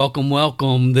Welcome,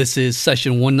 welcome. This is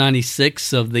session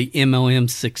 196 of the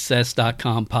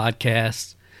MLMsuccess.com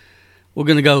podcast. We're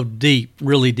going to go deep,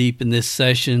 really deep in this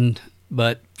session,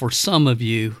 but for some of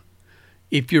you,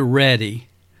 if you're ready,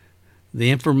 the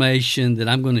information that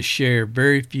I'm going to share,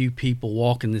 very few people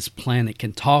walking this planet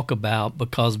can talk about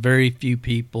because very few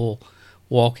people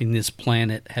walking this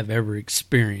planet have ever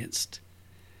experienced.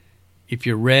 If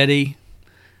you're ready,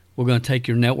 we're going to take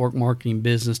your network marketing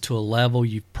business to a level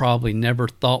you've probably never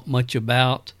thought much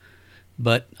about,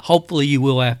 but hopefully you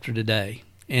will after today.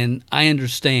 And I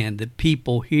understand that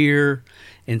people hear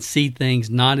and see things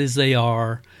not as they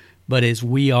are, but as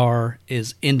we are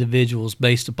as individuals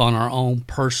based upon our own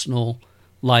personal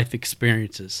life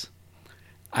experiences.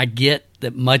 I get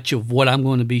that much of what I'm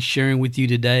going to be sharing with you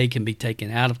today can be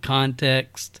taken out of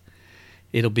context.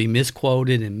 It'll be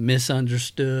misquoted and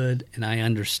misunderstood, and I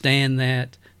understand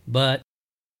that. But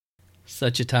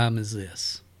such a time as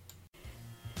this.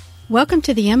 Welcome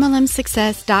to the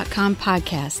MLMsuccess.com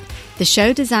podcast, the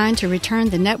show designed to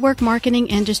return the network marketing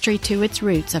industry to its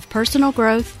roots of personal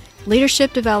growth,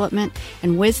 leadership development,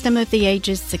 and wisdom of the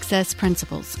ages success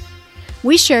principles.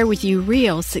 We share with you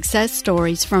real success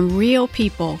stories from real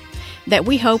people that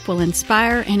we hope will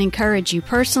inspire and encourage you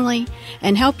personally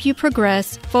and help you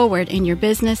progress forward in your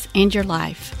business and your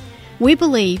life. We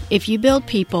believe if you build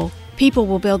people, people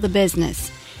will build the business.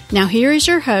 Now here is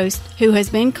your host, who has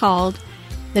been called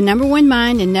the number one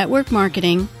mind in network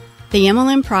marketing, the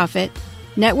MLM Prophet,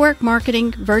 network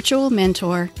marketing virtual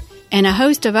mentor, and a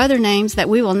host of other names that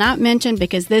we will not mention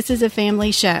because this is a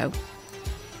family show.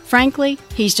 Frankly,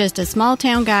 he's just a small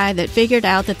town guy that figured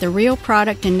out that the real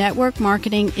product in network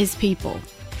marketing is people.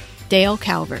 Dale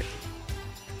Calvert.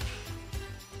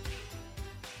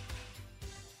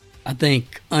 I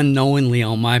think unknowingly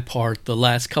on my part, the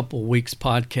last couple of weeks'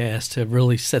 podcasts have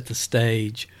really set the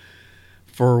stage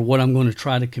for what I'm going to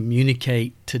try to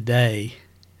communicate today.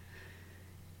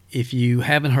 If you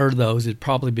haven't heard those, it'd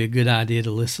probably be a good idea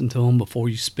to listen to them before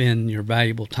you spend your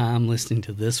valuable time listening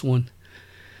to this one.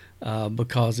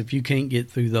 Because if you can't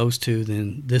get through those two,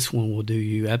 then this one will do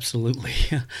you absolutely.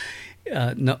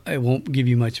 No, it won't give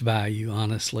you much value,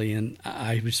 honestly, and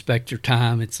I respect your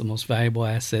time. It's the most valuable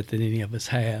asset that any of us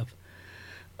have.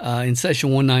 In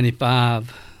session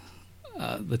 195,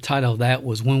 the title of that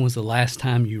was, When Was the Last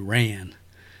Time You Ran?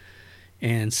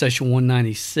 And session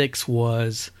 196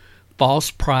 was, False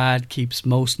Pride Keeps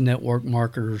Most Network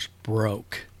Marketers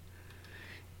Broke.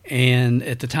 And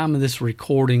at the time of this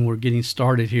recording, we're getting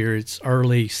started here. It's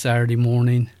early Saturday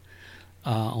morning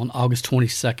on August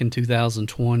 22nd,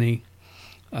 2020.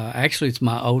 Actually, it's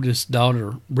my oldest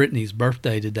daughter, Brittany's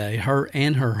birthday today. Her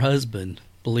and her husband,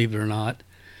 believe it or not,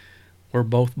 were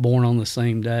both born on the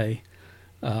same day,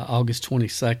 August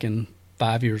 22nd,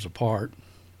 5 years apart.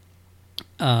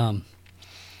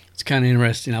 It's kind of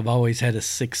interesting. I've always had a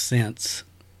sixth sense.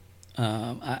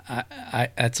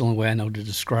 That's the only way I know to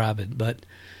describe it. But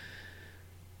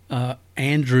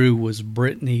Andrew was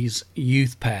Brittany's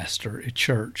youth pastor at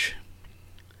church.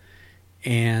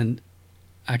 And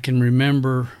I can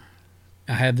remember,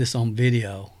 I have this on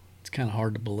video. It's kind of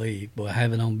hard to believe, but I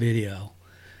have it on video.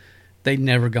 They'd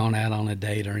never gone out on a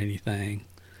date or anything.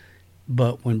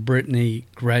 But when Brittany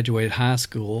graduated high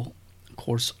school, of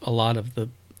course, a lot of the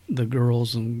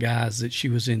girls and guys that she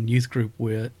was in youth group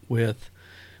with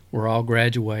were all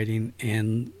graduating,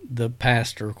 and the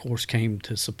pastor, of course, came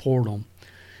to support them.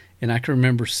 And I can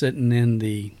remember sitting in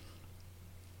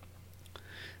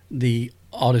the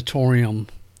auditorium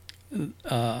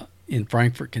in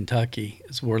Frankfort, Kentucky,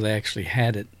 is where they actually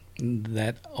had it.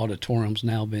 That auditorium's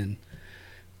now been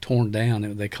torn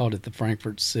down. They called it the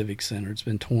Frankfort Civic Center. It's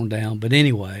been torn down. But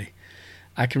anyway,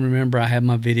 I can remember I had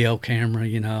my video camera,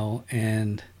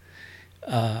 and,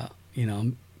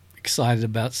 I'm excited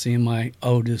about seeing my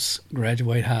oldest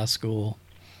graduate high school.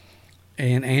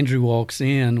 And Andrew walks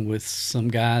in with some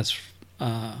guys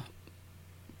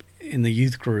in the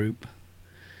youth group.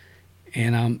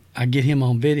 And I get him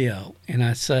on video, and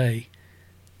I say,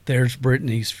 there's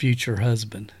Brittany's future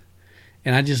husband.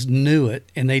 And I just knew it,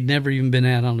 and they'd never even been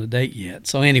out on a date yet.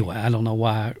 So anyway, I don't know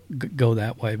why I go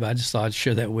that way, but I just thought I'd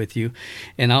share that with you.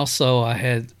 And also I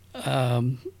had,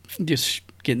 just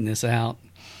getting this out,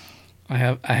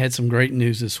 I had some great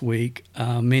news this week.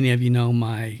 Many of you know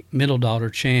my middle daughter,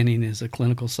 Channing, is a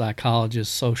clinical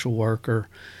psychologist, social worker,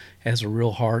 has a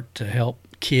real heart to help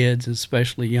kids,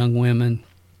 especially young women.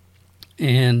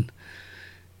 And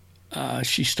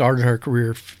she started her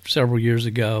career several years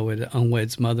ago at an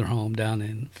Unwed's Mother Home down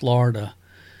in Florida.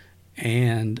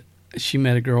 And she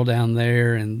met a girl down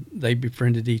there, and they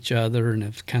befriended each other and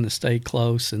have kind of stayed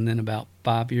close. And then about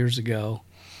 5 years ago,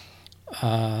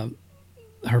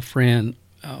 her friend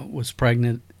was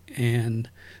pregnant, and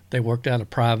they worked out a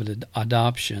private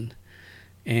adoption,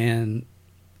 and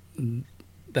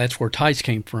that's where Tice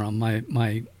came from.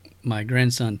 My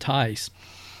grandson Tice,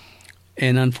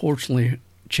 and unfortunately,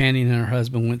 Channing and her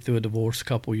husband went through a divorce a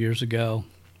couple years ago,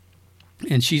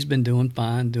 and she's been doing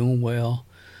fine, doing well.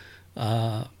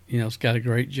 It's got a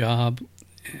great job.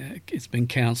 It's been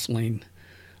counseling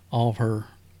all of her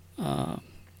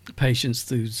patients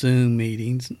through Zoom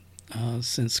meetings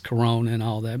since Corona and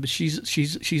all that. But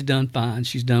she's done fine.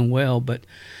 She's done well. But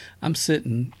I'm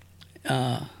sitting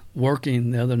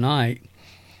working the other night,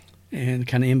 and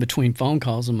kind of in between phone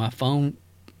calls, and my phone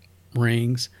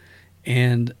rings,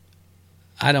 and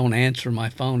I don't answer my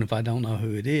phone if I don't know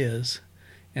who it is,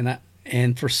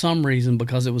 and for some reason,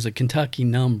 because it was a Kentucky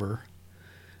number,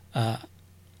 I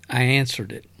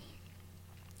answered it,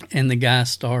 and the guy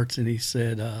starts and he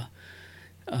said,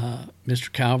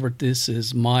 "Mr. Calvert, this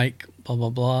is Mike, blah blah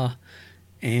blah,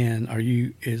 and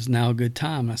is now a good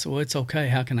time?" I said, "Well, it's okay.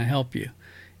 How can I help you?"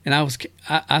 And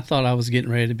I thought I was getting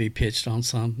ready to be pitched on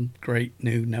some great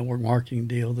new network marketing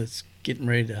deal that's getting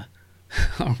ready to,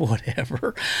 or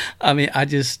whatever. I mean, I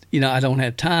just, I don't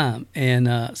have time.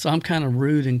 And so I'm kind of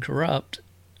rude and corrupt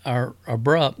or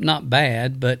abrupt, not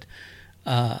bad, but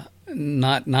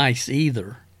not nice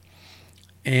either.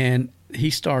 And he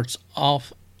starts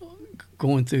off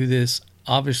going through this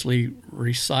obviously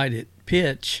recited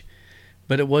pitch,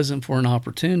 but it wasn't for an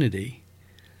opportunity.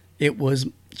 It was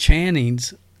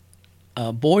Channing's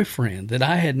boyfriend that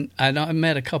I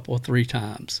met a couple of 3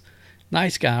 times.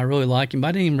 Nice guy, I really like him, but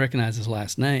I didn't even recognize his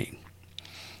last name.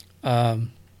 Blah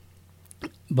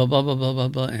blah blah blah blah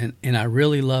blah, and I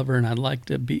really love her, and I'd like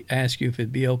to ask you if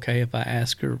it'd be okay if I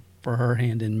ask her for her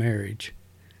hand in marriage.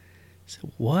 I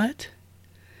said, "What?"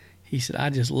 He said, "I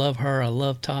just love her. I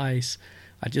love Tice.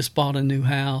 I just bought a new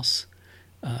house.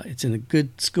 It's in a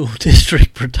good school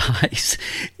district for Tice,"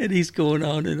 and he's going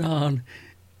on and on.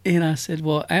 And I said,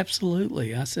 "Well,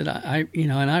 absolutely." I said,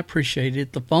 and I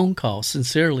appreciated the phone call,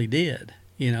 sincerely did,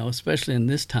 especially in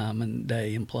this time and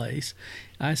day and place.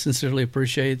 I sincerely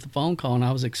appreciated the phone call, and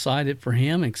I was excited for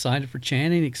him, excited for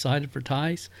Channing, excited for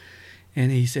Tice.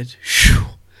 And he said, "Phew,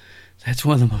 that's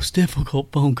one of the most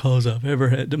difficult phone calls I've ever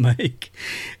had to make."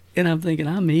 And I'm thinking,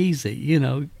 I'm easy,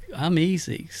 I'm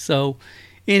easy. So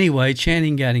anyway,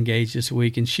 Channing got engaged this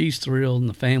week, and she's thrilled, and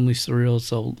the family's thrilled,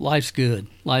 so life's good.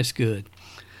 Life's good.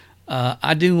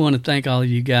 I do want to thank all of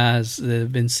you guys that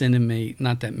have been sending me,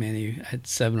 not that many, I had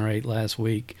 7 or 8 last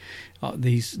week,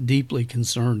 these deeply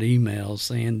concerned emails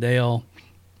saying, "Dale,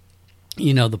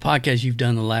 the podcast you've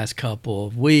done the last couple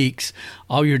of weeks,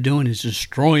 all you're doing is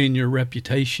destroying your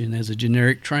reputation as a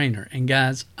generic trainer." And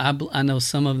guys, I know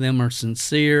some of them are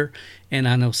sincere, and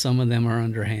I know some of them are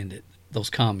underhanded, those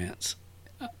comments.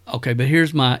 Okay, but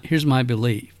here's my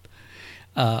belief.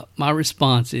 My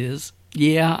response is,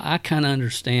 yeah, I kind of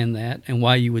understand that and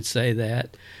why you would say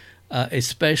that,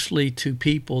 especially to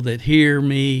people that hear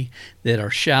me that are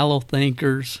shallow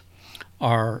thinkers,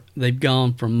 they've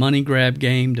gone from money grab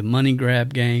game to money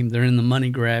grab game. They're in the money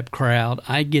grab crowd.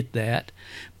 I get that.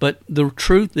 But the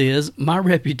truth is, my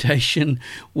reputation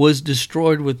was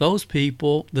destroyed with those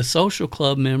people, the social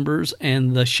club members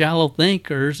and the shallow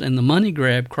thinkers and the money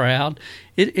grab crowd.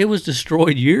 It was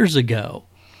destroyed years ago.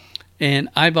 And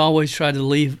I've always tried to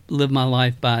live my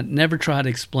life by never try to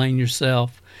explain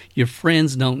yourself. Your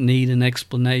friends don't need an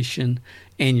explanation,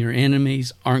 and your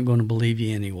enemies aren't going to believe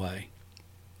you anyway.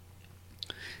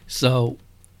 So,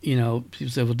 people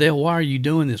say, "Well, Dale, why are you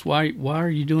doing this? Why are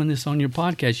you doing this on your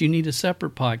podcast? You need a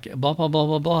separate podcast, blah, blah, blah,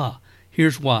 blah, blah."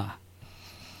 Here's why.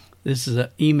 This is an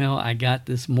email I got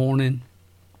this morning.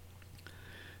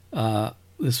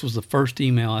 This was the first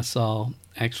email I saw.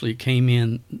 Actually, it came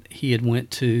in. He had went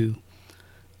to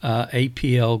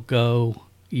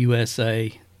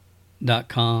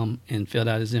aplgousa.com and filled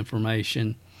out his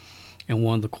information. And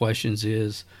one of the questions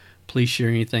is, "Please share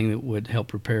anything that would help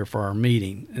prepare for our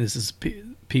meeting." And this is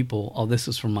this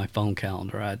is from my phone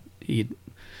calendar. He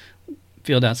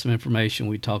filled out some information.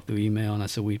 We talked through email, and I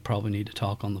said we probably need to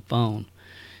talk on the phone.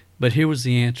 But here was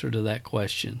the answer to that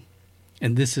question.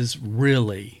 And this is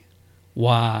really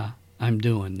why I'm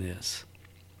doing this.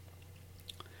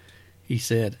 He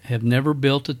said, "Have never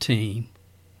built a team."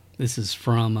 This is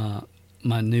from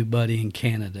my new buddy in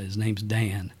Canada. His name's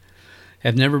Dan.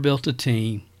 "Have never built a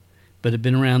team, but have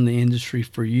been around the industry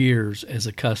for years as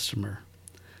a customer.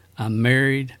 I'm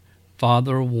married,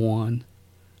 father of 1,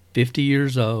 50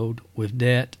 years old, with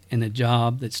debt and a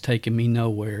job that's taken me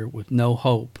nowhere, with no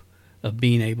hope of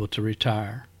being able to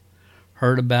retire.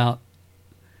 Heard about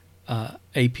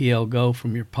APL Go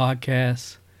from your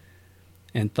podcast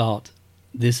and thought,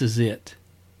 this is it.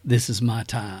 this is my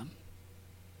time.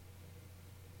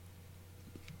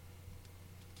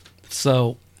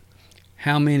 So,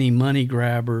 how many money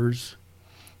grabbers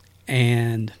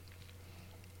and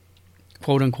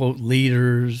quote-unquote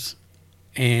leaders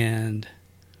and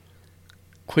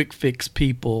quick fix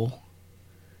people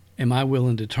am I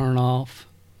willing to turn off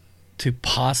to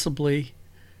possibly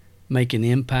make an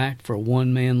impact for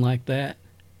one man like that?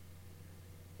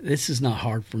 This is not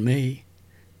hard for me.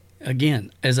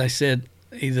 Again, as I said,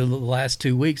 either the last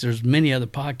 2 weeks, there's many other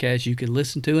podcasts you could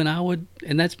listen to,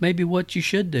 and that's maybe what you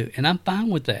should do. And I'm fine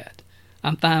with that.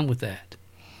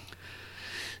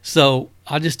 So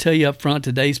I'll just tell you up front,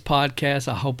 today's podcast,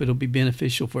 I hope it'll be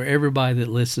beneficial for everybody that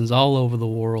listens all over the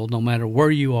world, no matter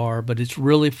where you are, but it's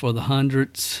really for the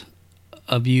hundreds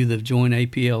of you that have joined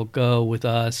APL Go with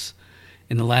us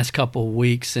in the last couple of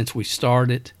weeks since we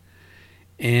started.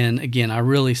 And again, I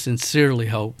really sincerely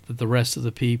hope that the rest of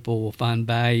the people will find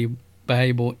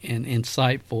valuable and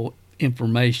insightful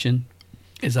information.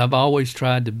 As I've always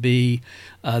tried to be,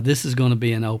 this is going to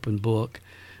be an open book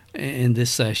in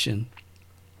this session.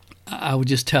 I would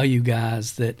just tell you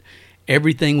guys that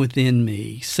everything within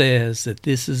me says that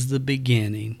this is the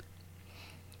beginning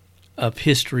of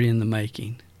history in the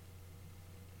making.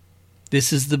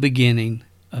 This is the beginning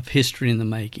of history in the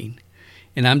making.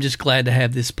 And I'm just glad to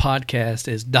have this podcast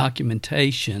as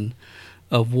documentation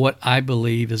of what I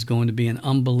believe is going to be an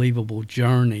unbelievable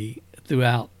journey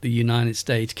throughout the United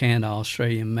States, Canada,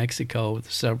 Australia, and Mexico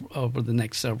over the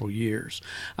next several years.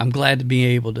 I'm glad to be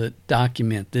able to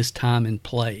document this time and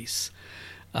place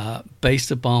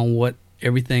based upon what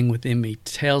everything within me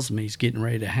tells me is getting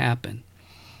ready to happen.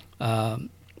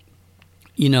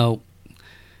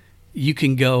 You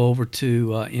can go over to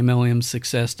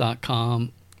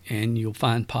MLMsuccess.com and you'll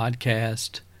find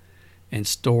podcasts and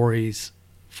stories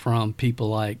from people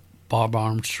like Bob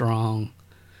Armstrong,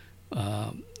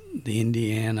 the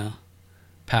Indiana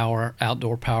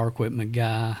outdoor power equipment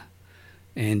guy,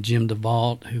 and Jim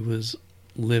DeVault, who was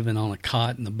living on a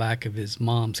cot in the back of his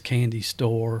mom's candy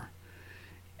store,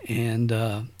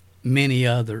 and many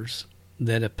others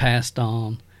that have passed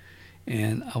on.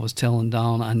 And I was telling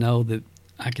Dawn, I know that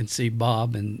I can see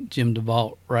Bob and Jim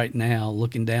DeVault right now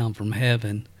looking down from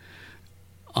heaven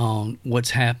on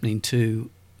what's happening to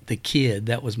the kid.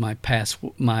 That was my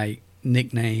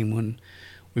nickname when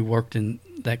we worked in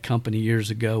that company years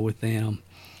ago with them.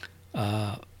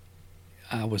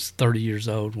 I was 30 years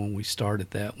old when we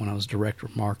started that, when I was director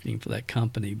of marketing for that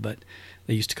company, but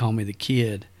they used to call me the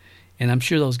kid. And I'm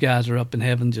sure those guys are up in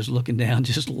heaven just looking down,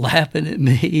 just laughing at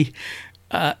me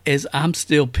as I'm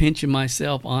still pinching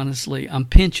myself. Honestly, I'm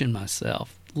pinching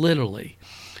myself, literally.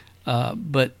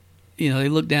 But, they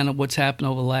look down at what's happened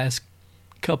over the last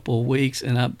couple of weeks,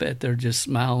 and I bet they're just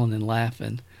smiling and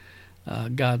laughing.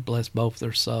 God bless both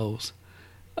their souls.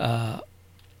 But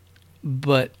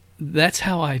that's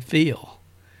how I feel.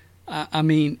 I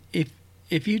mean,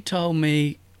 if you told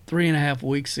me 3.5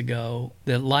 weeks ago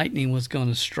that lightning was going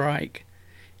to strike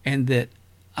and that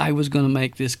I was going to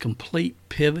make this complete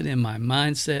pivot in my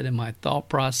mindset and my thought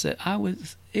process,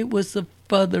 it was the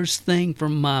furthest thing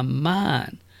from my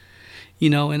mind.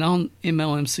 And on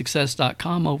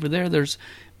MLMsuccess.com over there's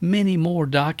many more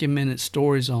documented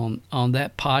stories on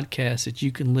that podcast that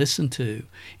you can listen to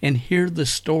and hear the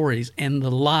stories and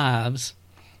the lives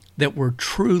that were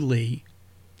truly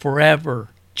forever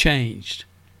changed.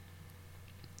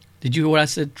 Did you hear what I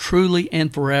said? Truly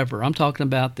and forever. I'm talking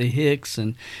about the Hicks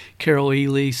and Carol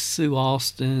Ely, Sue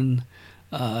Austin,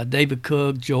 David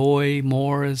Cook, Joy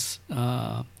Morris,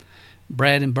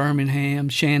 Brad in Birmingham,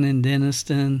 Shannon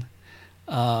Denniston,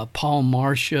 Paul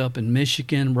Marsh up in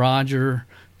Michigan, Roger,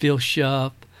 Phil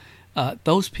Shupp.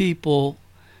 Those people,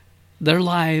 their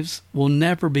lives will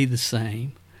never be the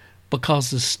same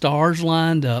because the stars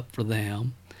lined up for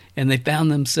them and they found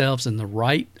themselves in the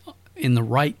right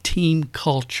team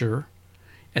culture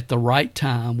at the right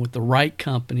time with the right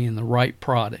company and the right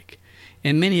product.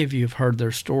 And many of you have heard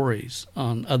their stories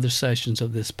on other sessions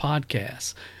of this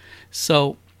podcast.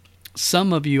 So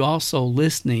some of you also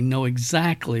listening know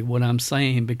exactly what I'm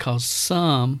saying, because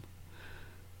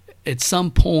at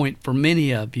some point for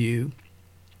many of you,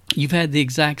 you've had the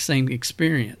exact same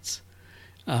experience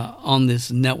on this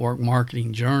network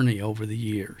marketing journey over the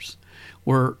years,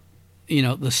 where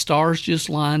the stars just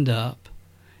lined up,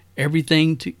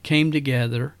 everything came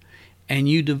together, and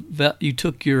you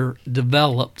took your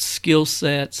developed skill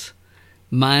sets,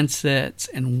 mindsets,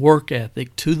 and work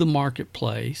ethic to the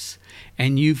marketplace,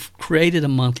 and you've created a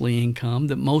monthly income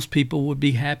that most people would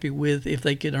be happy with if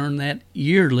they could earn that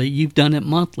yearly. You've done it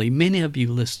monthly. Many of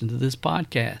you listen to this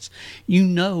podcast. You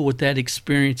know what that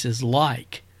experience is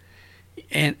like.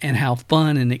 and how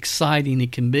fun and exciting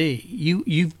it can be.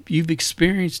 You've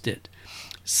experienced it.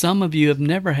 Some of you have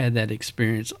never had that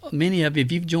experience. Many of you,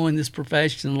 if you've joined this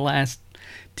profession in the last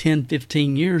 10,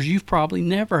 15 years, you've probably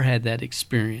never had that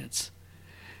experience.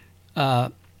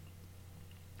 But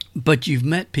you've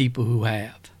met people who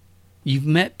have. You've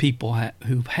met people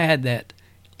who've had that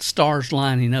stars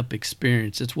lining up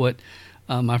experience. It's what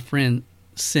my friend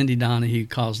Cindy Donahue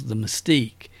calls the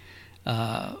mystique,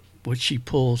 which she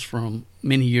pulls from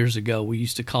many years ago. We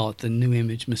used to call it the New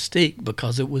Image Mystique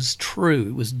because it was true.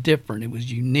 It was different. It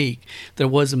was unique. There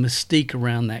was a mystique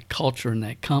around that culture and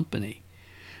that company.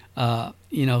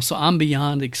 So I'm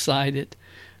beyond excited.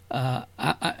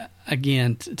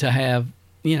 Again, to have,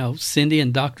 Cindy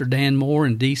and Dr. Dan Moore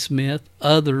and Dee Smith,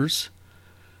 others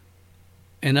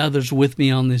with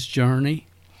me on this journey.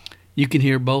 You can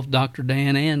hear both Dr.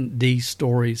 Dan and Dee's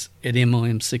stories at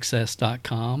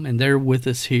MLMsuccess.com, and they're with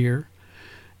us here.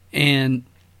 And,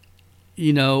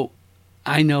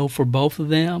 I know for both of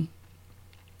them,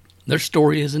 their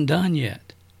story isn't done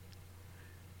yet.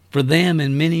 For them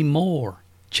and many more,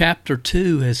 Chapter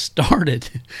 2 has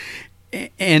started,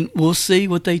 and we'll see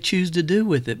what they choose to do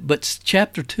with it. But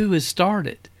Chapter 2 has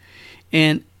started.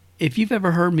 And if you've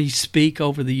ever heard me speak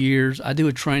over the years, I do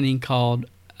a training called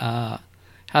How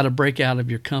to Break Out of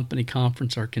Your Company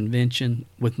Conference or Convention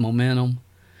with Momentum.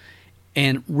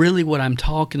 And really what I'm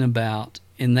talking about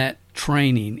in that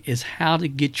training is how to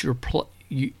get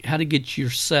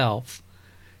yourself,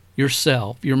 your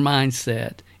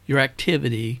mindset, your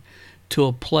activity to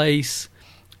a place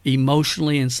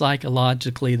emotionally and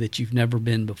psychologically that you've never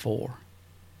been before.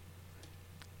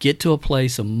 Get to a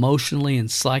place emotionally and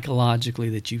psychologically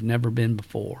that you've never been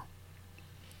before.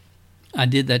 I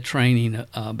did that training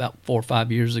about 4 or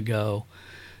 5 years ago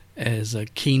as a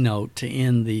keynote to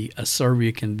end the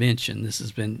Acervia convention. This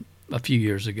has been a few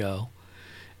years ago.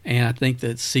 And I think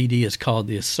that CD is called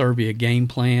the Acervia Game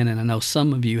Plan. And I know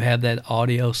some of you have that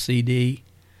audio CD,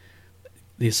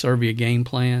 the Acervia Game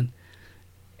Plan.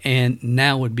 And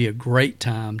now would be a great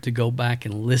time to go back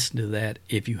and listen to that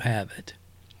if you have it.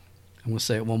 I'm going to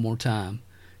say it one more time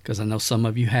because I know some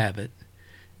of you have it.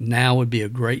 Now would be a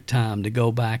great time to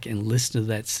go back and listen to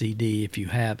that CD if you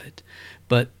have it.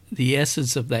 But the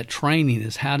essence of that training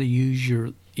is how to use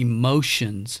your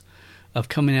emotions of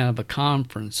coming out of a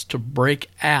conference to break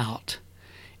out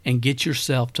and get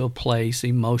yourself to a place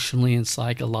emotionally and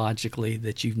psychologically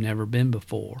that you've never been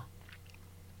before.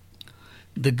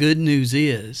 The good news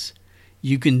is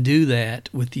you can do that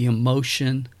with the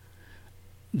emotion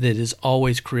that is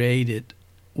always created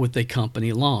with a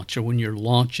company launch or when you're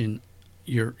launching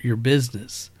your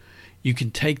business. You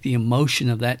can take the emotion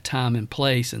of that time and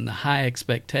place and the high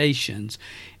expectations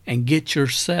and get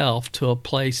yourself to a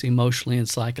place emotionally and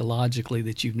psychologically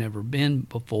that you've never been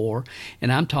before.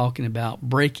 And I'm talking about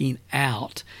breaking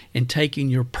out and taking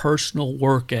your personal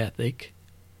work ethic,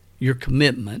 your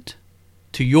commitment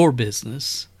to your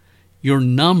business, your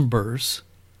numbers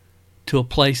to a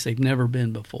place they've never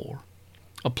been before.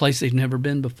 A place they've never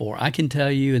been before. I can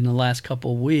tell you in the last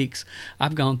couple of weeks,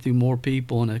 I've gone through more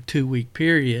people in a 2-week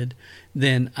period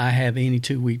than I have any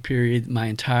 2-week period my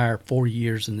entire 40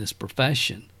 years in this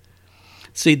profession.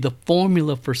 See, the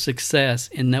formula for success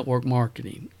in network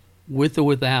marketing, with or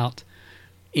without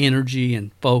energy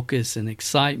and focus and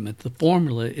excitement, the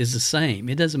formula is the same.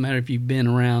 It doesn't matter if you've been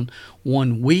around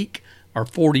 1 week or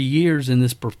 40 years in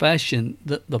this profession,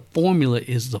 the formula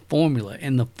is the formula.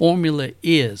 And the formula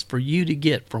is for you to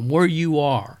get from where you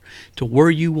are to where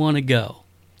you want to go.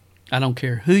 I don't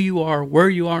care who you are, where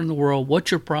you are in the world, what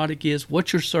your product is,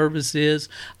 what your service is.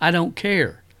 I don't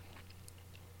care.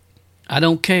 I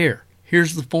don't care.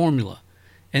 Here's the formula.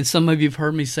 And some of you have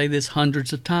heard me say this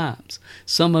hundreds of times.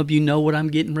 Some of you know what I'm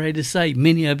getting ready to say.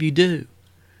 Many of you do.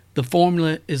 The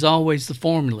formula is always the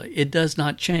formula. It does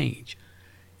not change.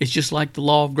 It's just like the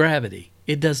law of gravity.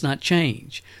 It does not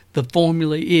change. The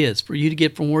formula is for you to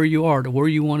get from where you are to where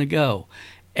you want to go.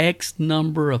 X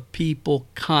number of people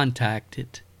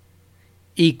contacted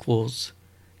equals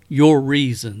your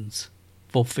reasons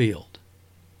fulfilled.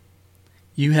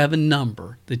 You have a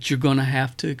number that you're going to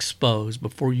have to expose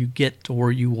before you get to where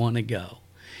you want to go.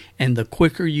 And the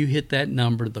quicker you hit that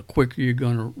number, the quicker you're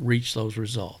going to reach those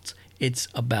results. It's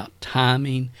about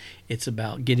timing. It's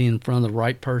about getting in front of the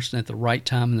right person at the right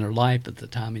time in their life. If the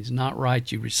timing's not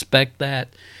right, you respect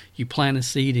that. You plant a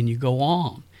seed and you go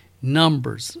on.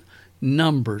 Numbers.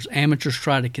 Amateurs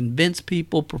try to convince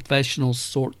people. Professionals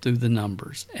sort through the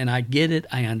numbers. And I get it.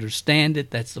 I understand it.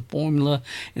 That's the formula.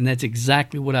 And that's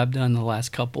exactly what I've done the last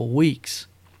couple of weeks.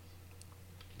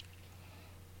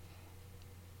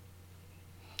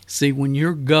 See, when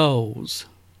your goals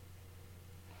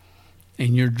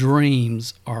and your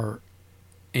dreams are,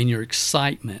 and your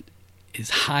excitement is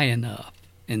high enough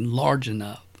and large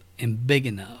enough and big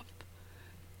enough,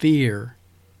 fear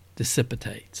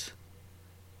dissipates.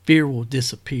 Fear will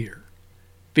disappear.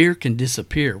 Fear can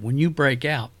disappear. When you break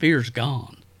out, fear's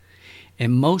gone.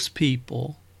 And most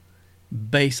people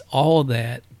base all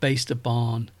that based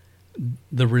upon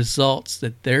the results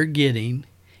that they're getting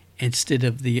instead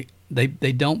of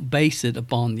they don't base it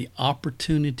upon the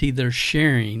opportunity they're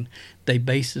sharing. They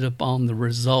base it upon the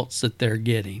results that they're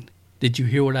getting. Did you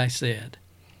hear what I said?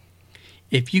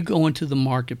 If you go into the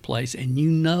marketplace and you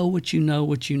know what you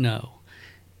know,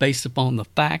 based upon the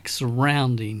facts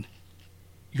surrounding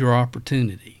your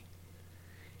opportunity,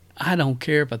 I don't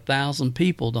care if 1,000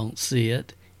 people don't see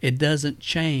it. It doesn't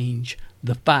change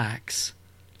the facts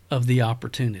of the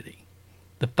opportunity.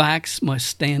 The facts must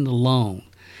stand alone.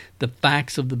 The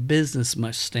facts of the business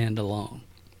must stand alone.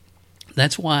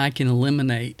 That's why I can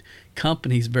eliminate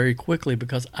companies very quickly,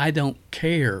 because I don't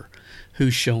care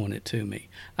who's showing it to me.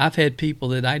 I've had people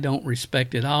that I don't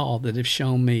respect at all that have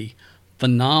shown me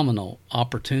phenomenal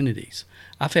opportunities.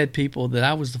 I've had people that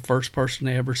I was the first person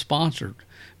they ever sponsored,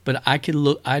 but I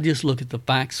just look at the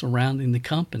facts surrounding the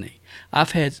company.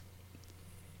 I've had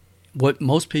what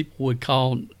most people would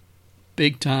call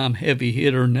big time heavy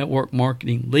hitter network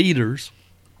marketing leaders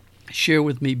share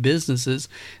with me businesses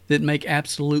that make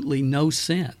absolutely no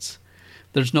sense.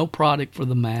 There's no product for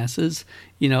the masses,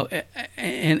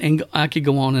 and I could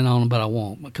go on, but I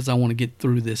won't, because I want to get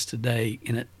through this today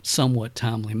in a somewhat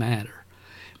timely manner.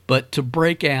 But to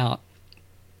break out,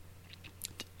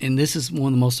 and this is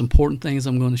one of the most important things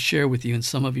I'm going to share with you, and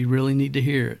some of you really need to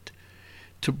hear it.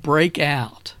 To break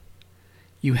out,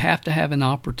 you have to have an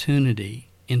opportunity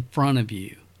in front of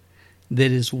you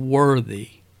that is worthy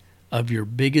of your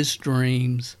biggest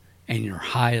dreams and your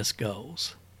highest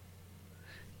goals.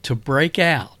 To break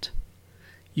out,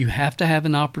 you have to have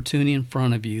an opportunity in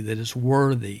front of you that is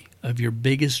worthy of your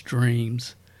biggest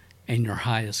dreams and your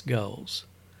highest goals.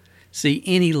 See,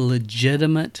 any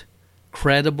legitimate,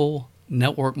 credible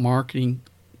network marketing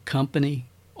company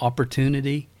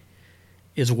opportunity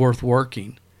is worth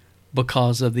working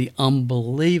because of the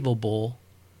unbelievable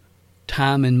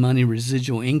time and money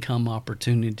residual income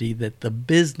opportunity that the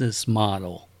business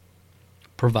model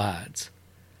provides.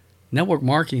 Network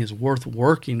marketing is worth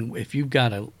working if you've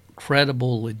got a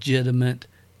credible, legitimate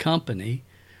company,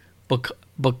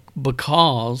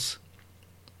 because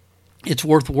it's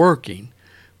worth working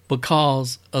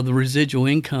because of the residual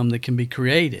income that can be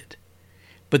created.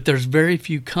 But there's very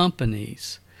few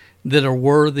companies that are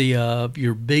worthy of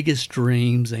your biggest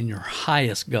dreams and your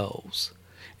highest goals.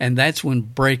 And that's when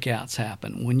breakouts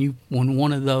happen. When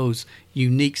one of those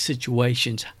unique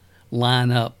situations line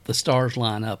up, the stars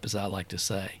line up, as I like to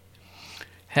say.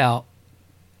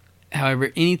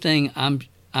 However, anything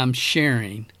I'm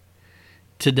sharing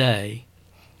today,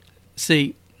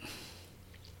 see,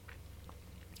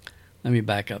 let me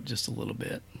back up just a little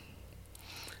bit.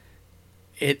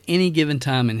 At any given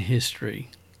time in history,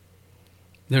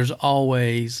 there's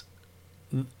always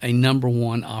a number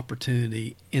one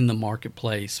opportunity in the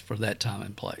marketplace for that time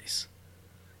and place.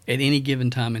 At any given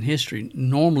time in history,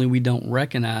 normally we don't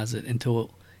recognize it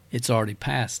until it's already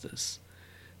past us.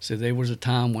 So there was a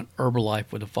time when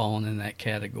Herbalife would have fallen in that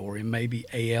category, maybe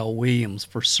A.L. Williams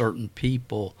for certain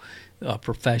people,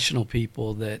 professional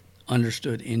people that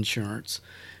understood insurance.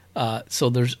 So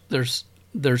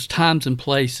there's times and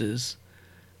places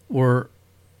where,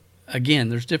 again,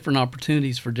 there's different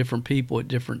opportunities for different people at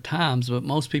different times, but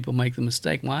most people make the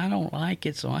mistake, well, I don't like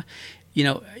it, so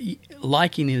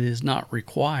liking it is not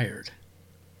required.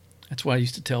 That's what I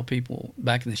used to tell people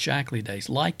back in the Shackley days.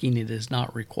 Liking it is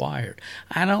not required.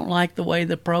 I don't like the way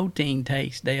the protein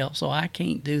tastes, Dale, so I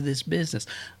can't do this business.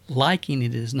 Liking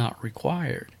it is not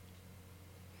required.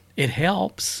 It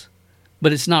helps,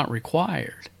 but it's not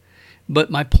required. But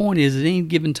my point is, at any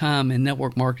given time in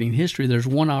network marketing history, there's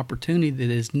one opportunity that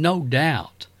is no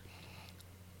doubt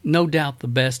the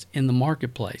best in the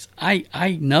marketplace.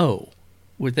 I know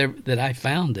that I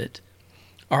found it,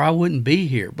 or I wouldn't be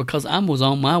here, because I was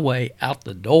on my way out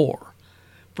the door,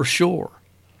 for sure.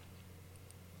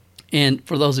 And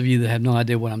for those of you that have no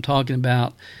idea what I'm talking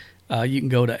about, you can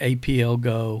go to APL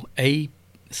Go.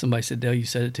 Somebody said, Dale, you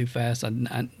said it too fast.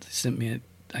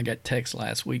 I got texts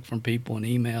last week from people and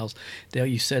emails. Dale,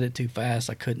 you said it too fast.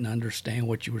 I couldn't understand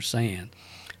what you were saying.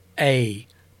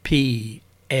 APL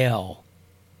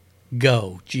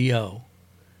Go, G-O,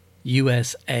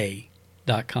 USA.com,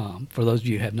 for those of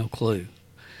you who have no clue.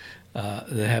 That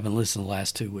haven't listened the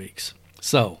last 2 weeks.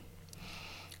 So,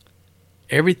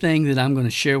 everything that I'm going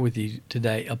to share with you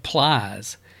today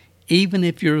applies even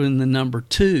if you're in the number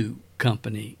 2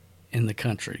 company in the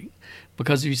country.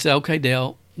 Because if you say, okay,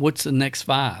 Dale, what's the next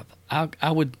 5?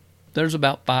 I would. There's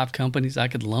about 5 companies I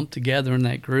could lump together in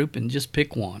that group and just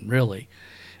pick one, really.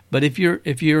 But if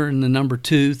you're in the number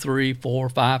 2, 3, 4,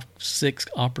 5, 6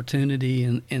 opportunity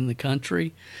in the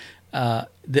country,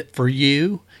 that for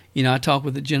you, I talked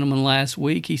with a gentleman last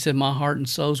week. He said, my heart and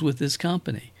soul's with this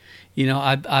company.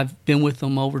 I've been with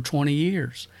them over 20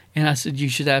 years. And I said, you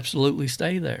should absolutely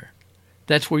stay there.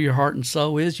 That's where your heart and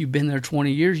soul is. You've been there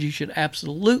 20 years. You should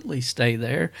absolutely stay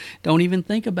there. Don't even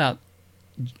think about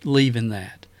leaving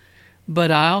that.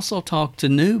 But I also talked to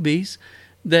newbies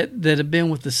that have been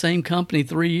with the same company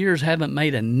 3 years, haven't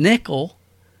made a nickel.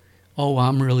 Oh,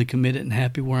 I'm really committed and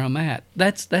happy where I'm at.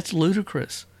 That's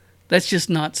ludicrous. That's just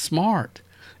not smart.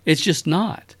 It's just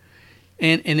not.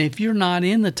 And if you're not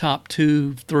in the top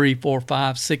 2, 3, 4,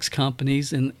 5, 6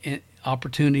 companies and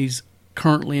opportunities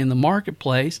currently in the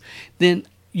marketplace, then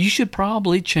you should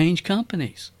probably change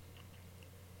companies.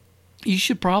 You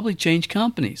should probably change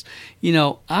companies.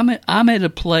 I'm at a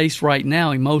place right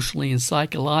now, emotionally and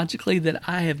psychologically, that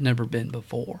I have never been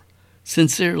before.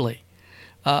 Sincerely,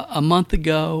 a month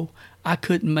ago, I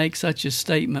couldn't make such a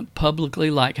statement publicly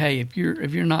like, "Hey, if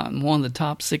you're not in one of the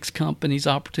top 6 companies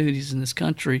opportunities in this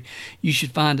country, you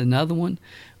should find another one,"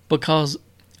 because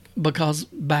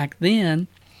back then,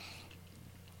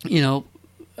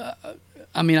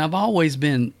 I've always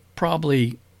been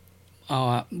probably,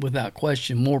 without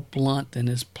question, more blunt than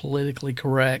is politically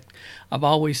correct. I've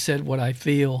always said what I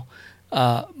feel,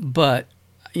 but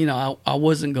I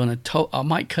wasn't going to. I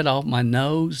might cut off my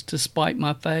nose to spite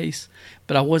my face,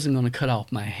 but I wasn't going to cut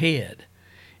off my head.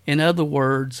 In other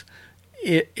words,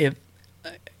 if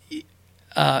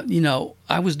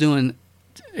I was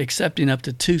accepting up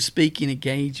to 2 speaking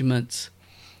engagements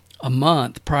a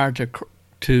month prior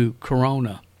to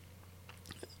Corona,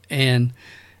 and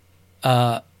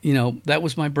that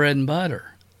was my bread and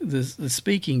butter, the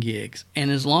speaking gigs. And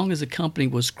as long as the company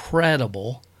was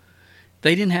credible,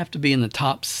 they didn't have to be in the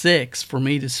top 6 for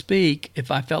me to speak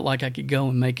if I felt like I could go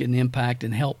and make an impact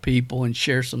and help people and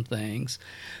share some things.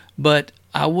 But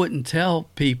I wouldn't tell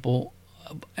people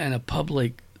in a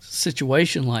public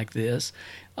situation like this,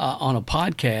 on a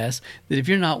podcast, that if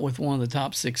you're not with one of the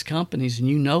top 6 companies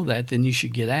and that, then you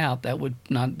should get out. That would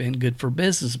not have been good for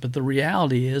business. But the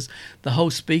reality is the whole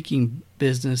speaking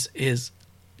business is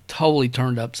totally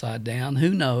turned upside down. Who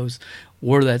knows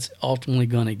where that's ultimately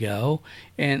going to go?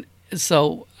 And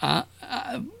so,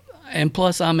 and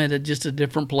plus I'm at just a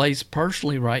different place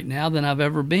personally right now than I've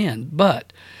ever been.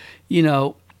 But,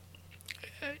 you've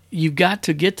got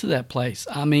to get to that place.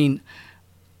 I mean,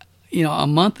 a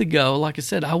month ago, like I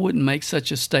said, I wouldn't make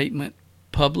such a statement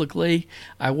publicly.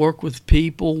 I work with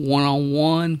people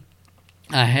one-on-one.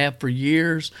 I have for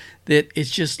years, that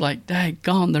it's just like,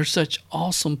 daggone, they're such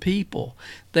awesome people.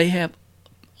 They have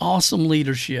awesome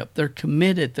leadership. They're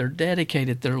committed. They're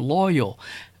dedicated. They're loyal.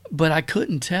 But I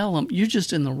couldn't tell them, you're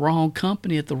just in the wrong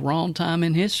company at the wrong time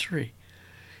in history.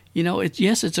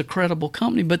 It's a credible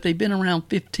company, but they've been around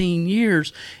 15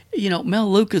 years.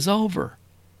 Melaleuca's over,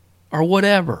 or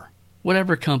whatever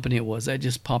company it was. That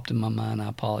just popped in my mind. I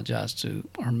apologize to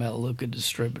our Melaleuca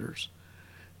distributors.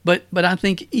 But I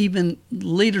think even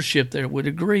leadership there would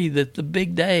agree that the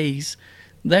big days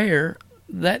there,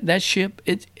 that ship,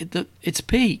 it's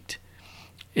peaked.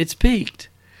 It's peaked.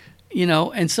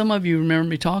 And some of you remember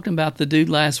me talking about the dude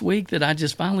last week that I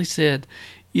just finally said,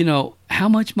 how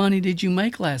much money did you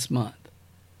make last month?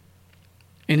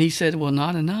 And he said, well,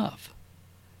 not enough.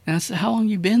 And I said, how long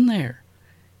you been there?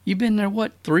 You've been there,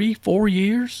 3, 4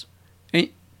 years? And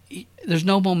there's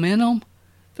no momentum.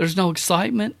 There's no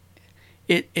excitement.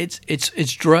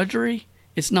 It's drudgery.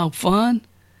 It's no fun.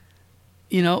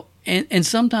 And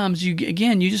sometimes you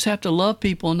just have to love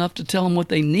people enough to tell them what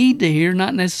they need to hear,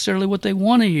 not necessarily what they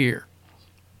want to hear.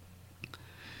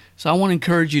 So I want to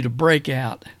encourage you to break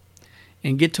out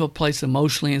and get to a place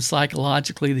emotionally and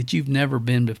psychologically that you've never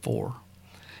been before.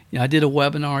 I did a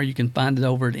webinar. You can find it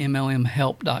over at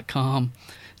mlmhelp.com.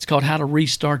 It's called How to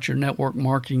Restart Your Network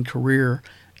Marketing Career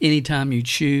Anytime You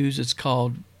Choose. It's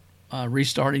called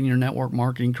Restarting Your Network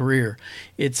Marketing Career.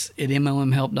 It's at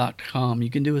mlmhelp.com. You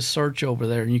can do a search over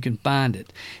there and you can find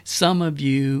it. Some of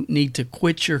you need to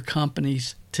quit your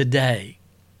companies today.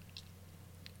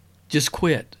 Just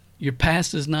quit. Your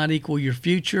past does not equal your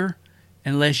future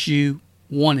unless you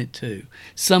want it to.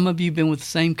 Some of you have been with the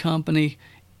same company,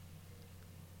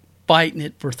 fighting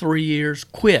it for 3 years.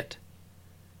 Quit.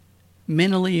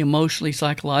 Mentally, emotionally,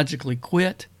 psychologically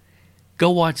quit. Go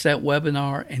watch that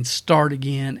webinar and start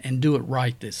again and do it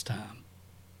right this time.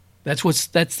 That's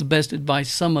the best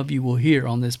advice some of you will hear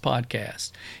on this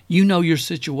podcast. You know your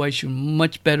situation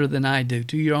much better than I do.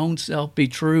 To your own self be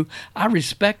true. I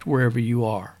respect wherever you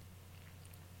are.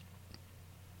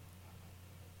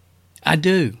 I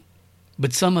do.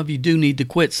 But some of you do need to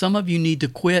quit. Some of you need to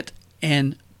quit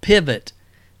and pivot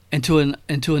into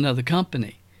another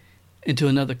company, into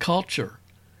another culture,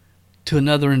 to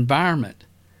another environment.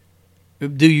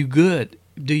 Do you good?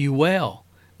 Do you well?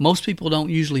 Most people don't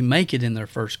usually make it in their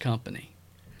first company.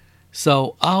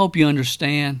 So I hope you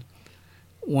understand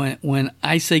when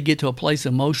I say get to a place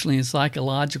emotionally and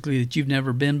psychologically that you've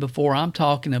never been before, I'm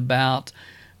talking about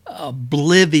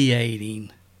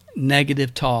obliviating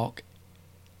negative talk,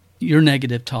 your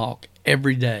negative talk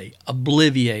every day,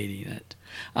 obliviating it.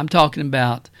 I'm talking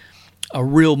about a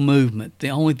real movement. The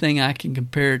only thing I can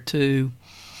compare it to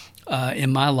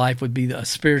in my life would be a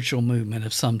spiritual movement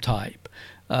of some type.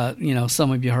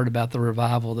 Some of you heard about the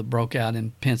revival that broke out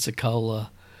in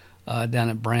Pensacola, down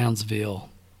at Brownsville.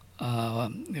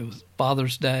 It was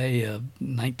Father's Day of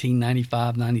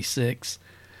 1995-96.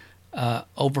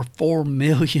 Over 4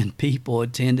 million people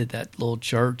attended that little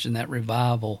church and that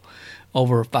revival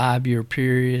over a 5-year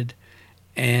period.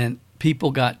 And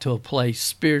people got to a place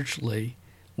spiritually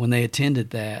when they attended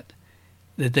that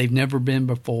they've never been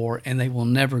before, and they will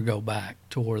never go back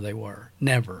to where they were.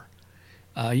 Never.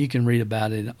 You can read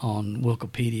about it on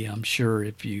Wikipedia, I'm sure,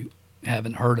 if you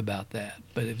haven't heard about that.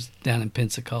 But it was down in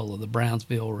Pensacola, the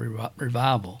Brownsville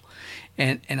revival.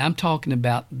 And I'm talking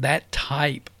about that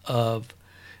type of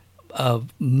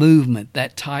movement,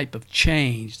 that type of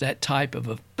change, that type of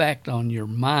effect on your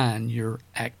mind, your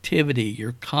activity,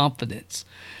 your confidence.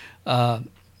 And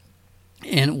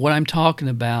what I'm talking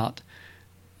about,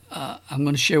 I'm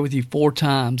going to share with you 4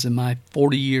 times in my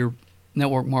 40-year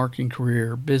network marketing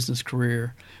career, business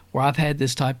career, where I've had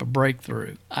this type of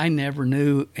breakthrough. I never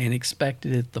knew and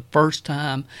expected it the first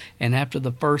time, and after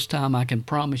the first time, I can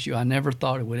promise you I never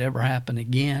thought it would ever happen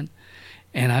again,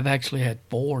 and I've actually had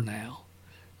 4 now.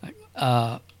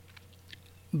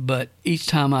 But each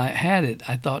time I had it,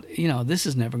 I thought, this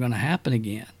is never going to happen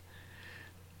again.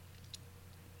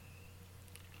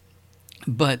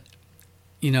 But,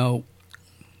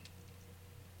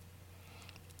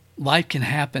 life can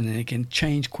happen and it can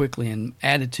change quickly, and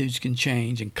attitudes can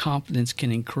change and confidence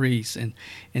can increase. And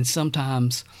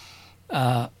sometimes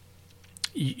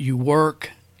you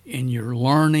work and you're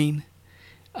learning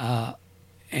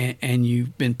and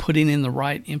you've been putting in the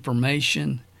right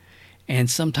information. And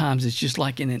sometimes it's just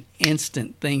like in an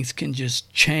instant, things can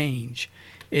just change.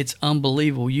 It's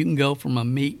unbelievable. You can go from a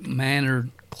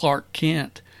meek-mannered Clark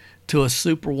Kent to a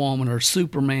superwoman or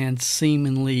Superman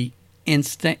seemingly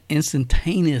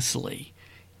instantaneously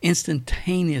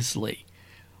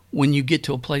when you get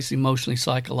to a place emotionally,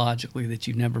 psychologically that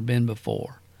you've never been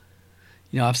before.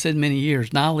 I've said many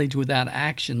years, knowledge without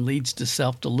action leads to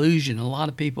self-delusion. A lot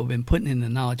of people have been putting in the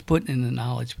knowledge, but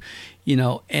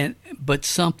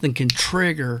something can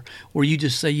trigger where you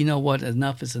just say, you know what,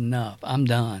 enough is enough. I'm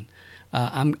done.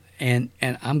 I'm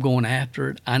going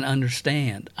after it. I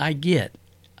understand. I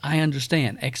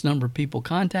understand. X number of people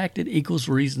contacted equals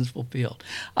reasons fulfilled.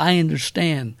 I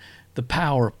understand the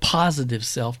power of positive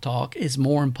self-talk is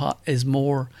more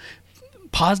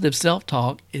positive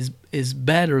self-talk is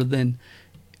better than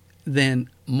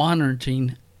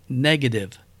monitoring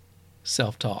negative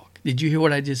self-talk. Did you hear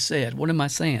what I just said? What am I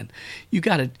saying? You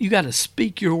got to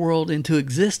speak your world into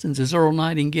existence, as Earl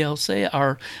Nightingale said,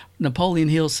 or Napoleon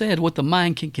Hill said. What the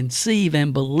mind can conceive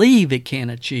and believe it can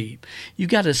achieve. You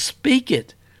got to speak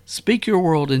it. Speak your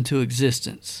world into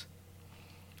existence.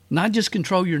 Not just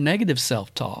control your negative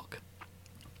self-talk.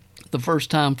 The first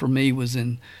time for me was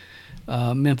in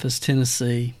Memphis,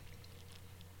 Tennessee.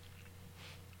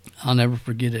 I'll never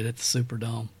forget it, at the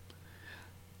Superdome.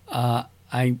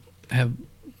 I have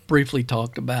briefly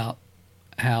talked about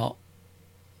how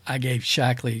I gave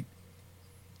Shackley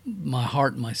my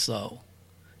heart and my soul,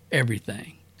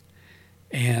 everything.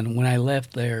 And when I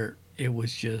left there, it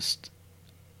was just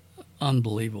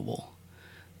unbelievable.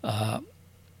 I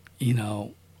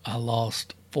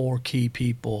lost 4 key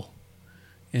people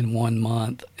in 1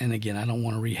 month. And again, I don't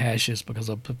want to rehash this because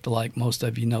I feel like most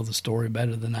of you know the story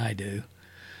better than I do.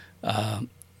 But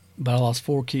I lost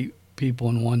 4 key people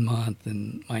in 1 month,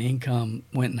 and my income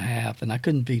went in half, and I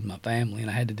couldn't feed my family,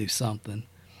 and I had to do something.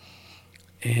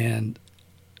 And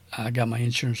I got my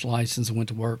insurance license and went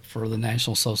to work for the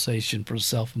National Association for the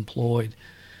Self-Employed,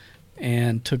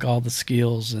 and took all the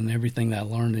skills and everything that I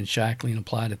learned in Shackley and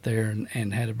applied it there,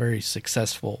 and had a very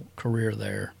successful career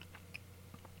there.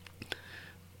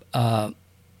 But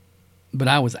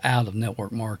I was out of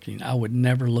network marketing. I would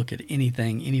never look at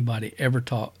anything anybody ever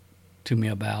talked to me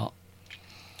about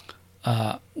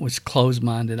was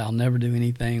closed-minded. I'll never do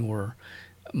anything where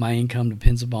my income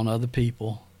depends upon other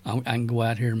people. I can go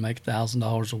out here and make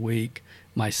 $1,000 a week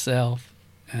myself,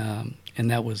 and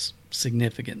that was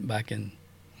significant back in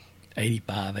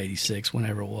 85, 86,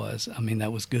 whenever it was. I mean,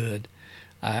 that was good.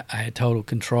 I had total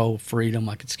control, freedom.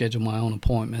 I could schedule my own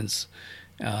appointments.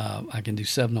 I can do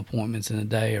 7 appointments in a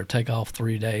day or take off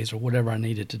 3 days or whatever I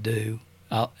needed to do.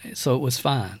 So it was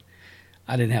fine.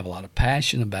 I didn't have a lot of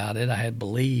passion about it. I had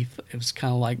belief. It was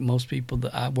kind of like most people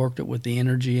that I worked it with, the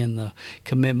energy and the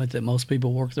commitment that most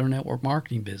people work their network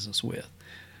marketing business with.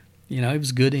 You know, it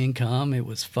was good income. It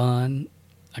was fun.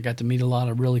 I got to meet a lot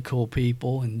of really cool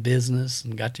people in business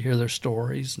and got to hear their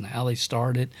stories and how they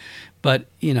started. But,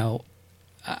 you know,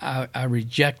 I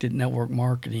rejected network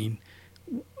marketing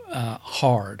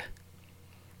hard.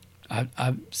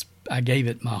 I gave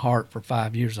it my heart for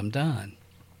 5 years. I'm done.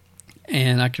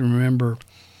 And I can remember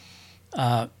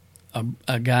a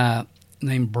guy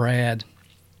named Brad.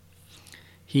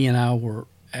 He and I were,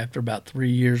 after about 3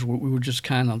 years, we were just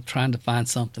kind of trying to find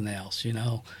something else, you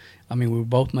know. I mean, we were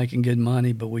both making good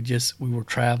money, but we were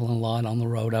traveling a lot on the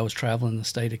road. I was traveling the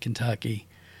state of Kentucky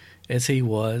as he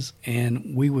was,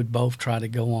 and we would both try to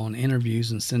go on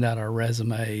interviews and send out our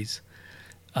resumes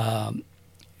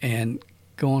and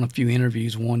go on a few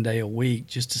interviews one day a week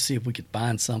just to see if we could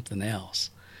find something else.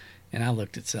 And I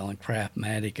looked at selling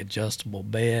Craftmatic adjustable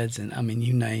beds, and I mean,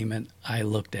 you name it, I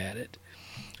looked at it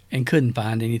and couldn't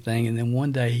find anything. And then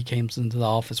one day he came into the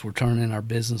office. We're turning in our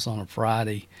business on a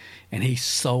Friday, and he's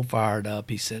so fired up.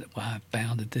 He said, well, I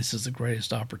found it. This is the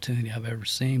greatest opportunity I've ever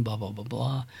seen, blah, blah, blah,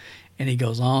 blah. And he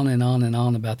goes on and on and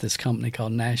on about this company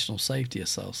called National Safety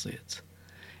Associates.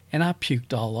 And I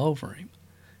puked all over him.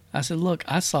 I said, look,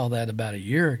 I saw that about a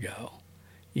year ago,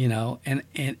 you know, and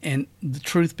the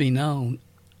truth be known,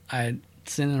 I had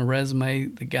sent in a resume.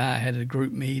 The guy had a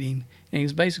group meeting, and he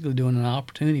was basically doing an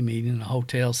opportunity meeting in a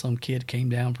hotel. Some kid came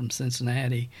down from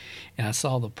Cincinnati, and I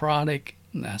saw the product,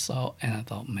 and I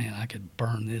thought, man, I could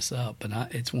burn this up. But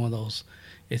it's one of those,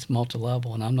 it's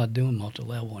multi-level, and I'm not doing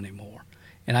multi-level anymore.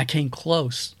 And I came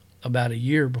close about a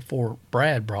year before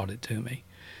Brad brought it to me.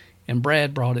 And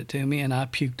Brad brought it to me, and I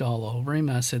puked all over him.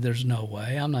 I said, there's no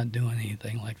way. I'm not doing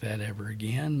anything like that ever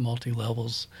again.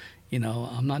 Multi-levels, you know,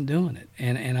 I'm not doing it.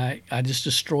 And I just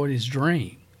destroyed his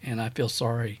dream. And I feel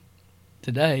sorry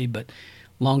today. But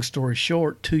long story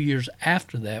short, 2 years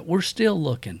after that, we're still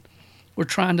looking. We're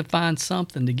trying to find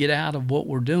something to get out of what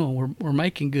we're doing. We're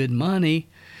making good money,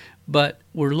 but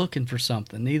we're looking for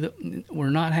something. We're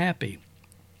not happy.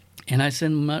 And I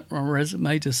sent my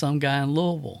resume to some guy in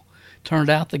Louisville.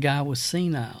 Turned out the guy was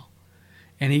senile.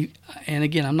 And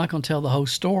again, I'm not going to tell the whole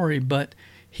story, but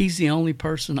he's the only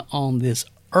person on this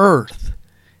earth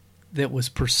that was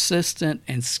persistent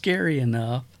and scary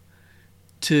enough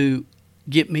to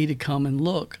get me to come and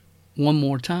look one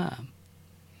more time.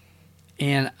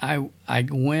 And I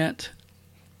went,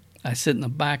 I sit in the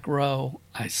back row,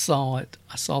 I saw it,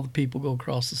 I saw the people go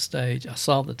across the stage, I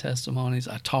saw the testimonies,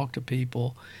 I talked to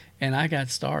people, and I got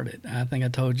started. I think I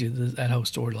told you that whole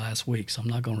story last week, so I'm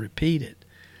not going to repeat it.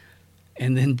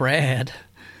 And then Brad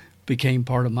became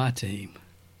part of my team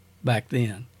back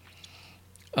then.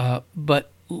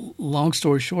 But long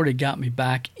story short, it got me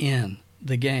back in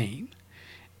the game.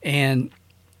 And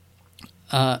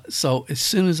so as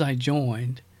soon as I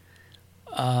joined,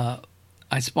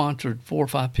 I sponsored 4 or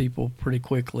 5 people pretty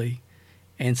quickly,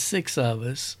 and 6 of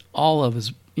us, all of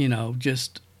us, you know,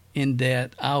 just in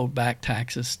debt. I owed back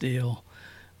taxes still.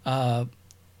 Got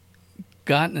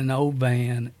in an old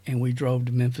van, and we drove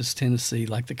to Memphis, Tennessee,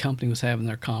 like the company was having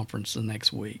their conference the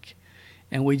next week.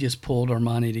 And we just pulled our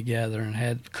money together and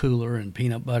had cooler and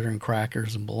peanut butter and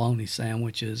crackers and bologna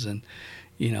sandwiches, and,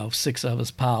 you know, 6 of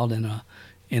us piled in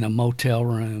a motel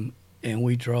room, and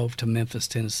we drove to Memphis,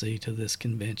 Tennessee to this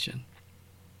convention.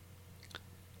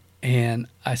 And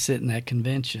I sit in that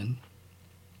convention,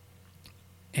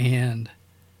 and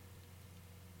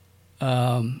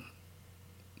I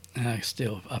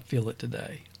feel it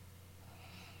today.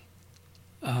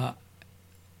 That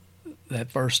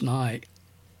first night,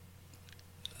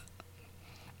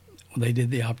 they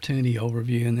did the opportunity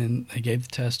overview, and then they gave the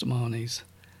testimonies.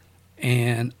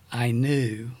 And I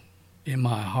knew in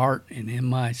my heart and in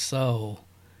my soul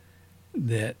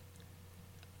that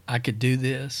I could do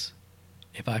this.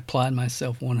 If I applied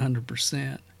myself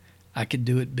 100%, I could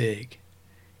do it big.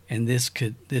 And this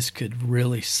could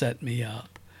really set me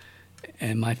up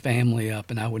and my family up,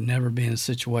 and I would never be in a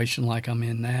situation like I'm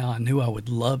in now. I knew I would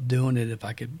love doing it if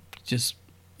I could just,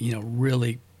 you know,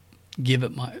 really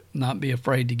not be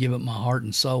afraid to give it my heart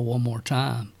and soul one more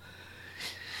time.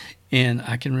 And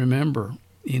I can remember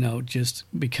just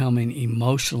becoming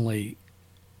emotionally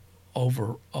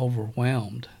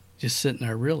overwhelmed, just sitting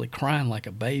there really crying like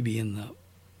a baby in the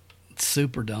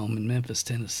Superdome in Memphis,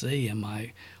 Tennessee, and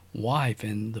my wife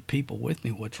and the people with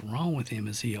me, what's wrong with him?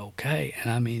 Is he okay?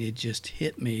 And I mean, it just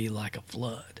hit me like a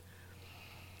flood.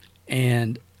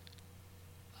 And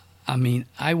I mean,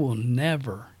 I will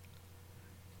never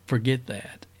forget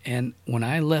that. And when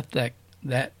I left that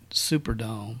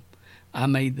Superdome, I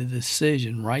made the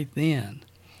decision right then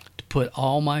to put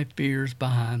all my fears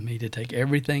behind me, to take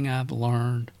everything I've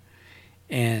learned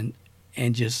and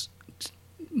just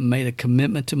made a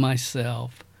commitment to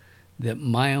myself that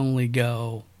my only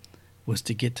goal was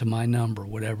to get to my number,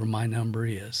 whatever my number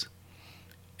is,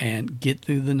 and get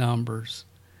through the numbers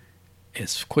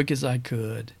as quick as I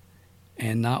could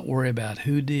and not worry about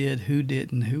who did, who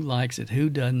didn't, who likes it, who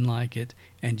doesn't like it,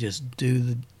 and just do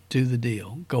the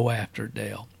deal. Go after it,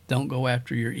 Dale. Don't go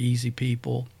after your easy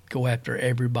people. Go after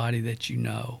everybody that you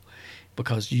know,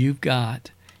 because you've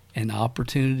got an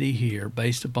opportunity here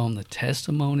based upon the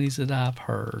testimonies that I've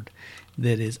heard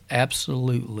that is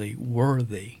absolutely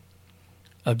worthy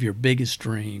of your biggest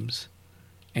dreams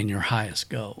and your highest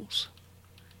goals.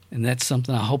 And that's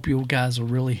something I hope you guys will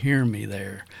really hear me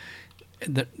there.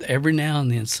 That every now and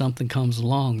then something comes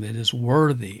along that is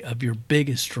worthy of your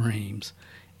biggest dreams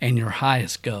and your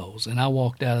highest goals. And I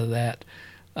walked out of that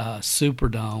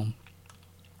Superdome,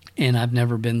 and I've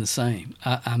never been the same.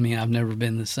 I mean, I've never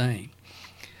been the same.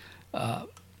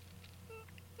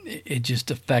 It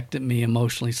just affected me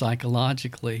emotionally,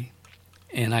 psychologically,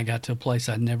 and I got to a place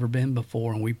I'd never been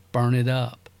before, and we burned it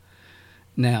up.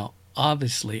 Now,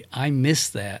 obviously, I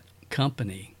missed that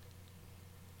company.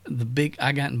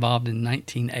 I got involved in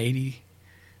 1980.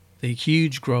 The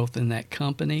huge growth in that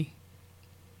company,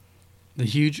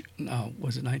 was it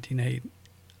 1980?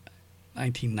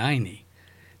 1990.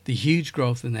 The huge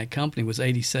growth in that company was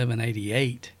 87,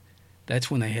 88.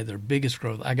 That's when they had their biggest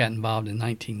growth. I got involved in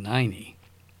 1990.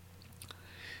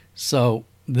 So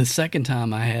the second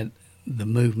time I had the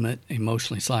movement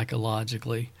emotionally,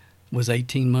 psychologically was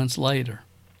 18 months later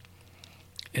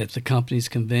at the company's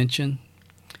convention.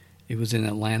 It was in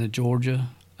Atlanta, Georgia.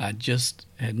 I just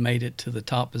had made it to the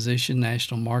top position,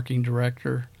 National Marketing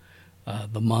Director,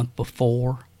 the month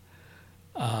before.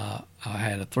 I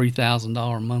had a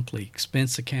 $3,000 monthly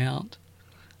expense account.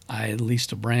 I had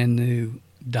leased a brand new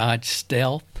Dodge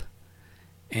Stealth,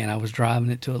 and I was driving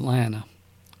it to Atlanta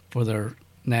for their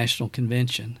national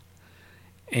convention.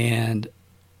 And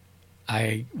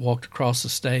I walked across the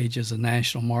stage as a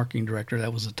national marketing director.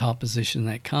 That was a top position in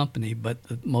that company. But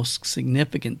the most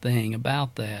significant thing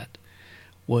about that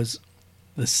was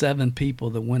the 7 people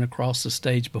that went across the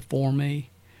stage before me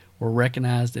were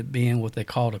recognized at being what they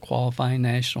called a qualifying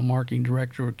national marketing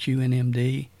director, or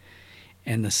QNMD.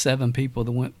 And the 7 people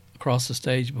that went across the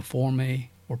stage before me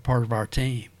were part of our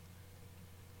team.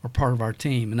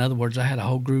 In other words, I had a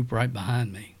whole group right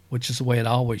behind me, which is the way it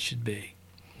always should be.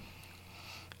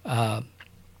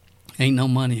 Ain't no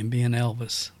money in being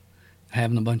Elvis,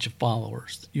 having a bunch of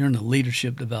followers. You're in the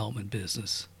leadership development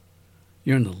business.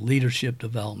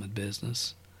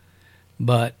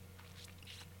 But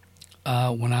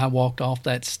when I walked off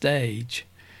that stage,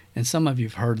 and some of you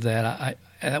have heard that,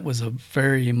 that was a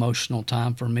very emotional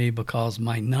time for me, because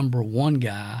my number one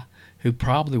guy, who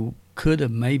probably could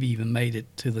have maybe even made it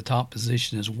to the top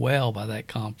position as well by that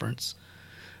conference,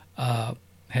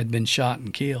 had been shot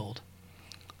and killed.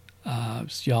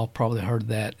 So y'all probably heard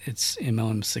that. It's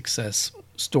MLM Success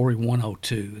Story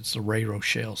 102. It's the Ray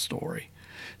Rochelle story.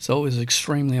 So it was an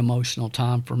extremely emotional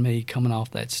time for me coming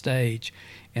off that stage.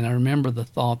 And I remember the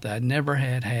thought that I never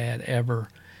had ever.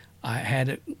 I had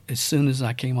it as soon as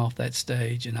I came off that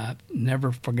stage, and I've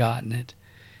never forgotten it.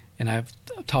 And I've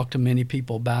talked to many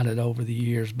people about it over the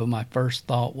years, but my first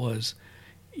thought was,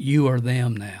 you are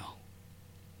them now.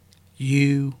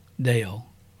 You, Dale,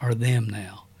 are them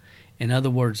now. In other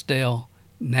words, Dale,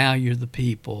 now you're the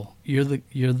people. You're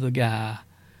the guy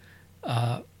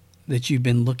that you've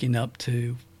been looking up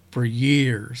to for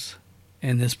years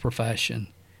in this profession.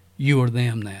 You are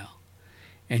them now.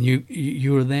 And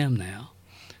you are them now.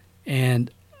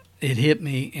 And it hit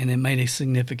me, and it made a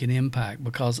significant impact,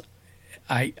 because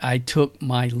I took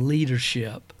my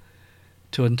leadership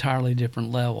to an entirely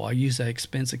different level. I used that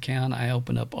expense account. I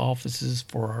opened up offices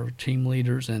for our team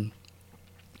leaders in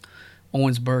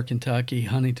Owensboro, Kentucky,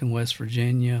 Huntington, West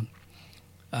Virginia.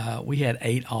 We had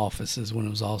 8 offices when it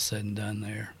was all said and done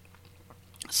there.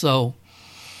 So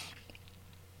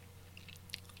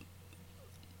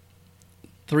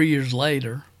 3 years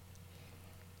later,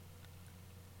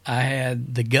 I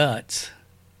had the guts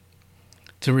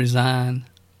to resign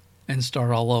and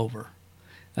start all over.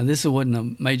 And this wasn't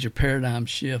a major paradigm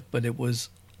shift, but it was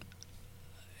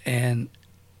an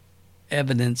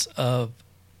evidence of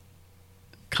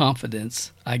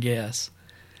confidence, I guess.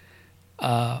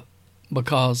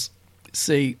 Because,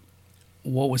 see,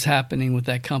 what was happening with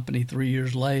that company 3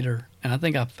 years later, and I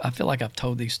feel like I've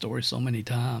told these stories so many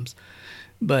times,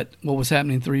 but what was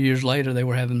happening 3 years later, they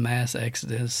were having mass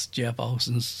exodus. Jeff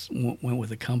Olson went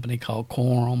with a company called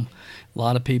Quorum. A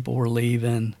lot of people were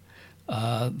leaving.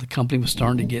 The company was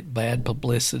starting to get bad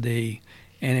publicity,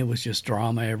 and it was just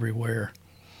drama everywhere.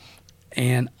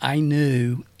 And I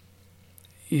knew,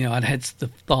 I'd had the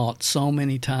thought so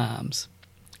many times,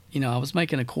 I was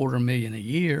making $250,000 a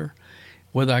year,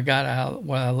 whether I got out,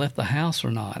 whether I left the house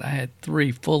or not. I had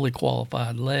 3 fully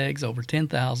qualified legs, over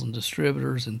 10,000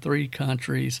 distributors in 3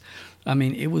 countries. I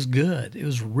mean, it was good. It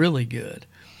was really good.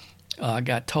 I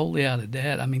got totally out of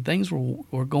debt. I mean, things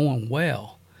were going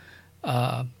well.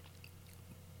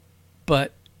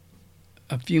 But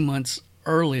a few months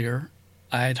earlier,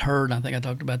 I had heard, I think I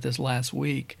talked about this last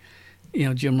week,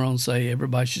 Jim Rohn say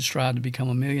everybody should strive to become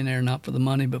a millionaire, not for the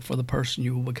money, but for the person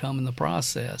you will become in the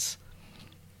process.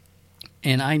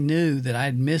 And I knew that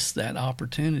I'd missed that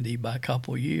opportunity by a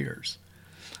couple of years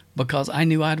because I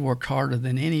knew I'd worked harder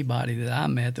than anybody that I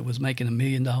met that was making $1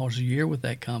 million a year with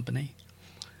that company.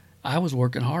 I was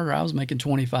working harder. I was making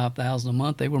 $25,000 a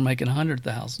month. They were making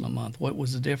 $100,000 a month. What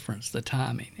was the difference? The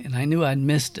timing. And I knew I'd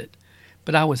missed it,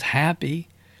 but I was happy.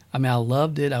 I mean, I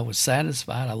loved it. I was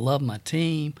satisfied. I loved my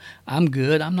team. I'm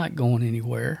good. I'm not going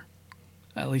anywhere.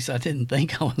 At least I didn't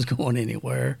think I was going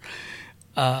anywhere.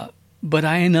 But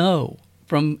I know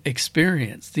from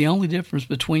experience, the only difference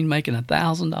between making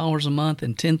 $1,000 a month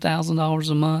and $10,000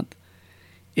 a month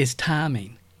is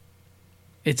timing.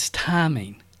 It's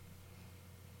timing.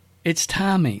 It's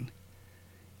timing.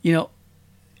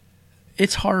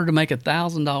 It's harder to make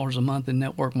 $1,000 a month in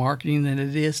network marketing than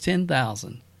it is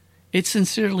 $10,000. It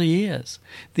sincerely is.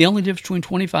 The only difference between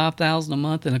 $25,000 a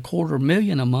month and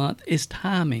 $250,000 a month is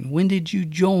timing. When did you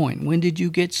join? When did you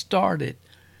get started?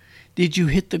 Did you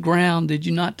hit the ground? Did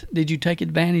you not? Did you take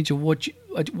advantage of what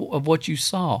you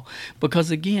saw?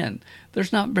 Because again,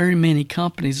 there's not very many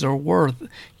companies that are worth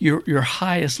your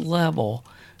highest level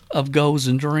of goals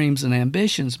and dreams and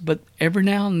ambitions. But every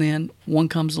now and then, one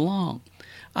comes along.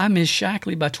 I missed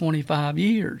Shackley by 25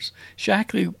 years.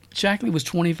 Shackley was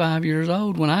 25 years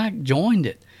old when I joined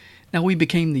it. Now, we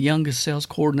became the youngest sales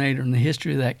coordinator in the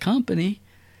history of that company,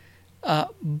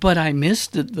 but I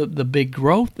missed the big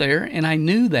growth there, and I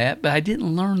knew that, but I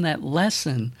didn't learn that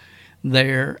lesson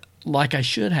there like I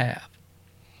should have.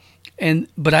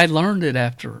 But I learned it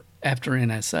after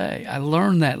NSA. I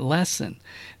learned that lesson,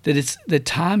 that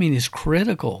timing is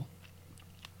critical.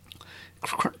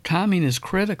 Timing is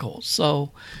critical.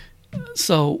 So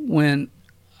when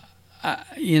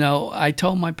I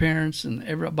told my parents and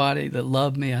everybody that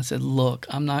loved me, I said, "Look,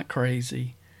 I'm not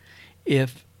crazy.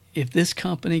 If this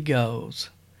company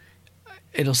goes,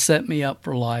 it'll set me up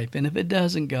for life. And if it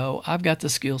doesn't go, I've got the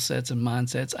skill sets and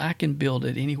mindsets. I can build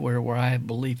it anywhere where I have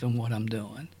belief in what I'm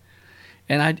doing."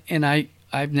 And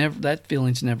I've never, that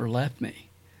feeling's never left me.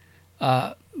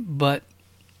 But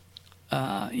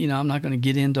I'm not going to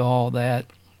get into all that.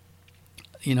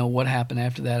 What happened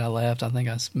after that I left. I think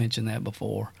I mentioned that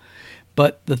before.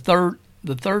 But the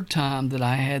third time that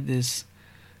I had this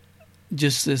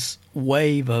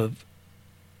wave of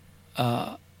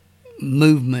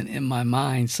movement in my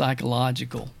mind,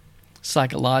 psychologically,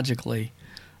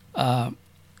 I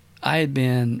had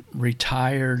been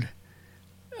retired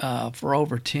for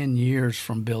over 10 years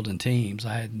from building teams.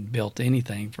 I hadn't built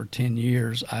anything for 10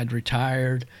 years. I'd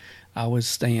retired. I was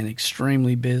staying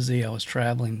extremely busy. I was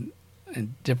traveling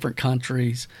in different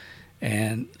countries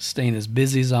and staying as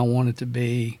busy as I wanted to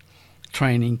be,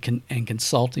 training and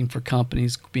consulting for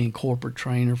companies, being corporate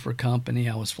trainer for a company.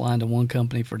 I was flying to one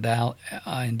company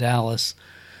in Dallas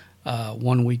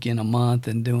 1 weekend a month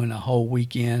and doing a whole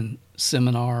weekend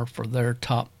seminar for their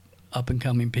top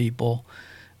up-and-coming people.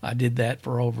 I did that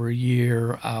for over a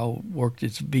year. I worked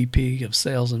as VP of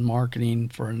sales and marketing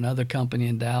for another company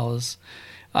in Dallas.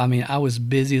 I mean, I was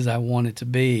busy as I wanted to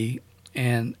be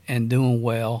and doing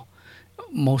well,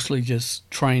 mostly just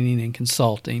training and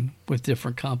consulting with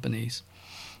different companies.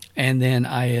 And then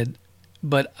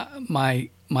my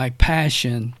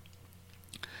passion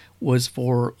was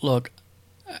for, like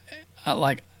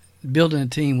building a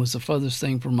team was the furthest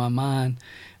thing from my mind.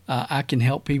 I can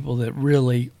help people that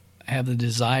really have the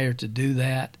desire to do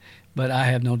that, but I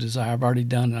have no desire. I've already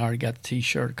done it. I already got the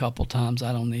T-shirt a couple times.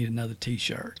 I don't need another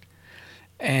T-shirt.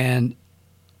 And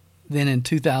then in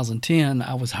 2010,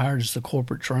 I was hired as the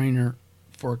corporate trainer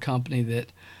for a company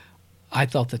that I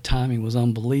thought the timing was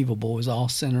unbelievable. It was all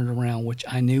centered around which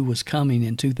I knew was coming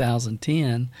in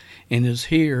 2010 and is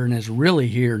here and is really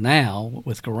here now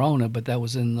with Corona, but that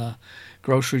was in the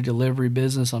grocery delivery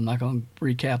business. I'm not going to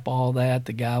recap all that.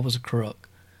 The guy was a crook,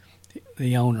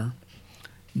 the owner.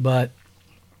 But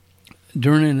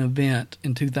during an event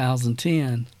in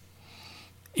 2010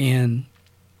 in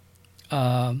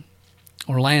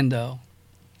Orlando,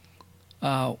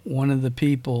 one of the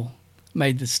people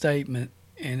made the statement,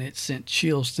 and it sent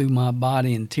chills through my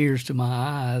body and tears to my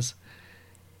eyes,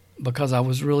 because I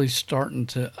was really starting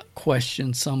to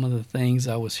question some of the things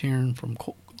I was hearing from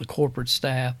the corporate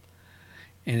staff.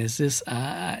 And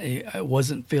it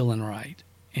wasn't feeling right.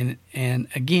 And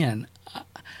again,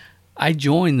 I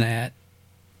joined that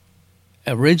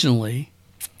originally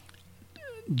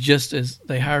just as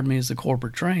they hired me as a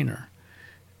corporate trainer,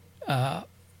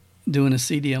 doing a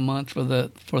CD a month for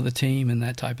the team and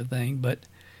that type of thing. But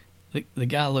the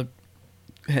guy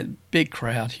had big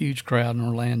crowd, huge crowd in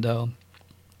Orlando.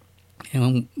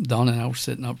 And Don and I were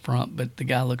sitting up front, but the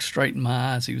guy looked straight in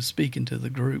my eyes. He was speaking to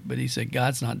the group, but he said,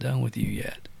 "God's not done with you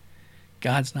yet.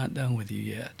 God's not done with you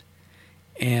yet."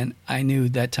 And I knew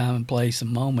that time and place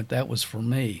and moment, that was for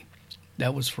me.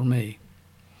 That was for me.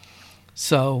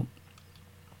 So,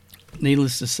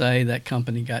 needless to say, that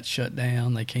company got shut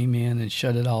down. They came in and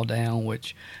shut it all down,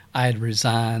 which I had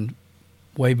resigned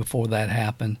way before that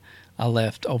happened. I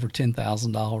left over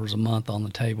 $10,000 a month on the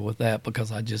table with that,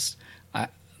 because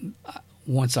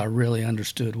once I really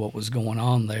understood what was going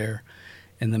on there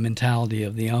and the mentality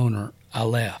of the owner, I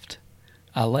left.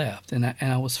 And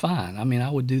I was fine. I mean, I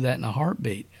would do that in a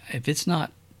heartbeat. If it's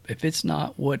not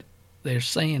what they're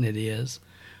saying it is,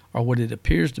 or what it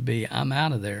appears to be, I'm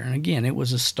out of there. And again, it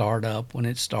was a startup when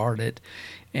it started,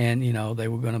 and they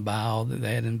were going to buy all.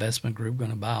 They had an investment group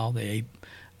going to buy all the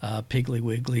Piggly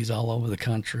Wigglies all over the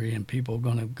country, and people were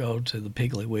going to go to the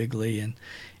Piggly Wiggly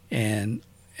and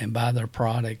buy their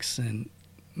products and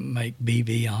make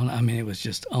BV on. I mean, it was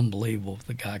just unbelievable if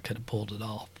the guy could have pulled it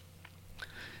off.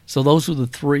 So those were the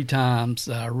 3 times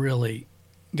that I really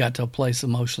got to a place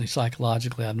emotionally,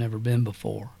 psychologically I've never been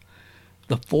before.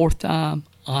 The 4th time,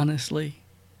 honestly,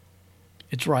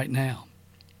 it's right now.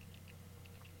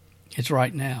 It's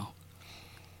right now.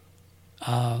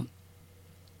 And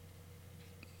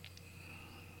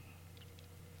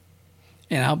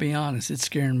I'll be honest, it's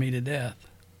scaring me to death.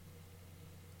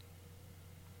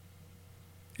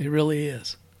 It really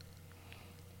is.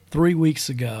 3 weeks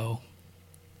ago,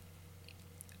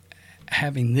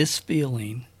 having this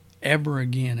feeling ever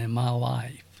again in my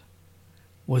life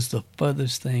was the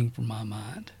furthest thing from my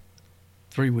mind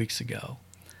 3 weeks ago.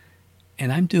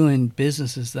 And I'm doing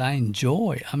businesses that I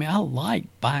enjoy. I mean, I like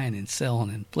buying and selling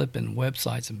and flipping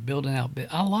websites and building out.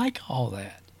 I like all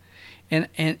that.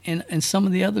 And some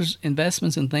of the other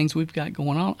investments and things we've got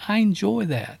going on, I enjoy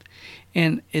that.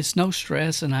 And it's no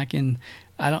stress, and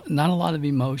not a lot of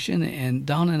emotion. And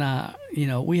Don and I,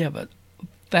 we have a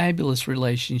fabulous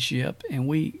relationship, and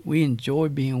we enjoy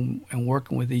being and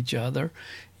working with each other.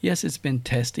 Yes, it's been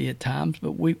testy at times,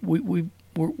 but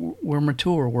we're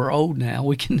mature. We're old now.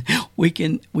 We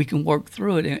can work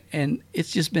through it, and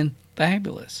it's just been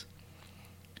fabulous.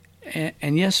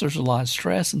 And yes, there's a lot of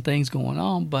stress and things going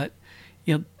on, but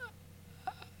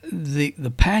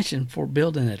the passion for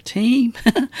building a team,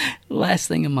 last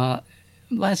thing on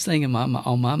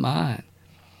my mind.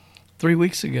 3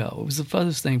 weeks ago, it was the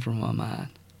furthest thing from my mind.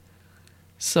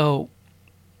 So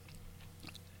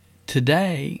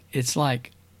today, it's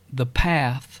like the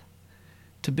path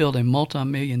to build a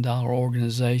multi-million-dollar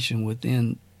organization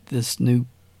within this new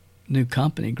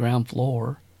company, Ground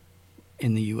Floor,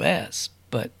 in the U.S.,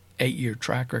 but 8-year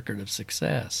track record of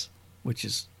success, which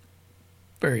is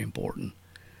very important.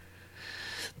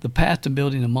 The path to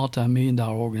building a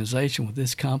multi-million-dollar organization with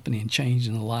this company and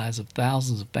changing the lives of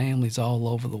thousands of families all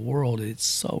over the world, it's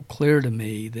so clear to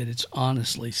me that it's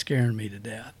honestly scaring me to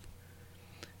death.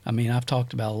 I mean, I've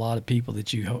talked about a lot of people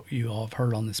that you all have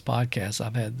heard on this podcast.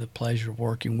 I've had the pleasure of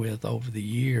working with over the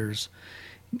years,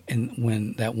 and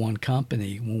when that one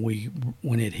company,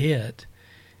 when it hit,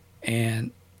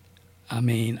 and I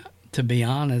mean, to be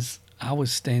honest, I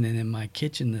was standing in my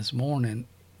kitchen this morning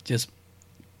just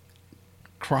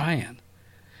crying,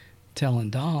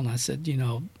 telling Don, I said,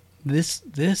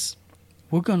 this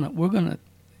we're gonna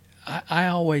I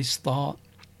always thought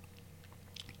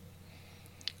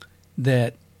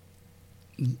that,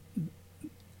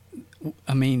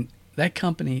 I mean, that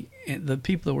company, the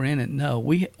people that were in it,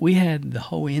 we had the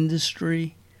whole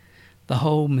industry, the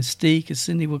whole mystique, as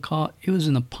Cindy would call it was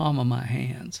in the palm of my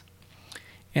hands.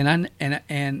 And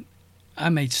I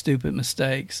made stupid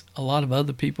mistakes. A lot of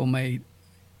other people made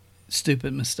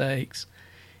stupid mistakes.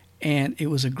 And it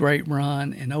was a great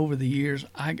run. And over the years,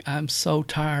 I'm so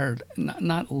tired,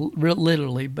 not real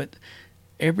literally, but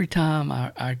every time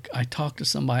I talk to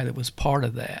somebody that was part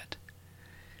of that,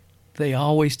 they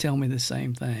always tell me the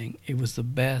same thing. It was the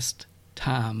best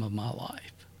time of my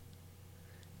life.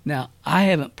 Now, I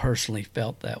haven't personally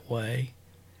felt that way,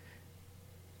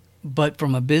 but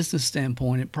from a business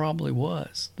standpoint, it probably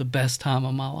was the best time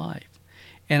of my life.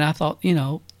 And I thought,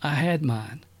 I had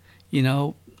mine.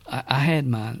 I had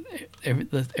mine.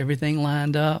 Everything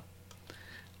lined up.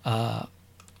 I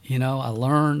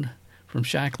learned from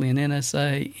Shackley and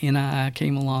NSA. NII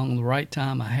came along the right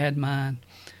time. I had mine.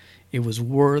 It was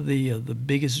worthy of the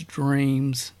biggest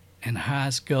dreams and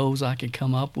highest goals I could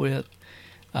come up with.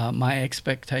 My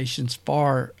expectations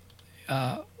my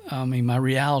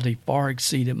reality far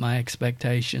exceeded my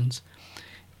expectations.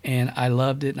 And I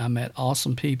loved it, and I met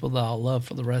awesome people that I'll love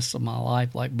for the rest of my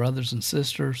life, like brothers and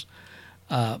sisters.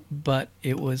 But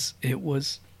it was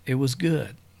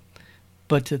good.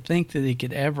 But to think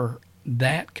that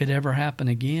that could ever happen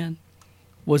again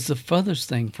was the furthest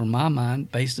thing from my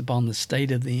mind, based upon the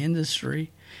state of the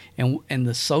industry and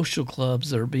the social clubs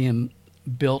that are being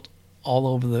built all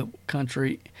over the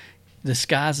country,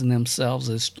 disguising themselves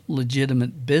as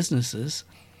legitimate businesses.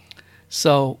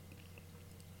 So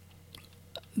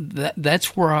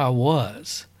that's where I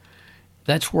was.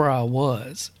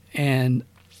 And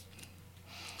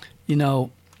oh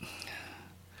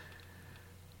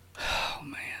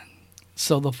man.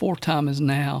 So the fourth time is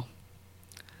now.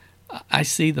 I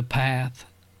see the path.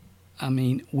 I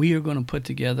mean, we are going to put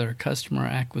together a customer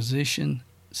acquisition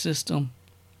system,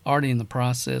 already in the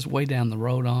process, way down the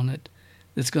road on it.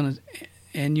 It's going to,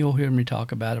 and you'll hear me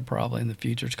talk about it probably in the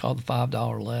future. It's called the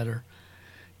 $5 letter.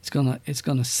 It's going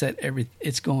to set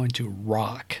it's going to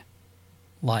rock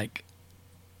like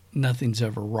nothing's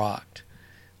ever rocked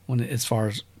as far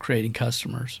as creating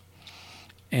customers.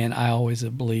 And I always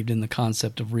have believed in the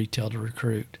concept of retail to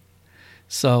recruit.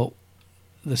 So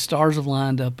the stars have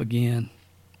lined up again.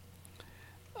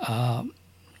 And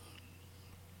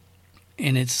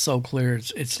it's so clear.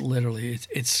 It's literally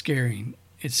scaring.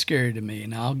 It's scary to me.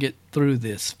 And I'll get through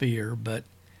this fear, but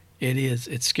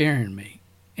it's scaring me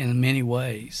in many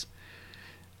ways.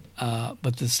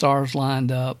 But the stars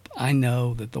lined up. I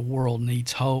know that the world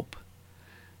needs hope.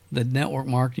 The network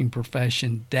marketing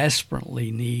profession desperately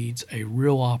needs a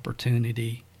real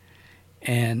opportunity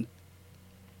and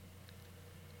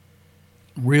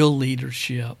real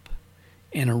leadership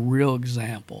and a real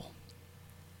example.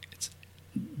 It's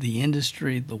the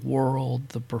industry, the world,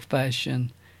 the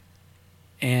profession,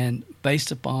 and based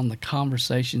upon the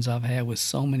conversations I've had with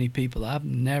so many people that I've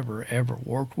never, ever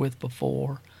worked with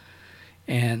before.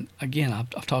 And again,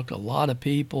 I've talked to a lot of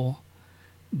people,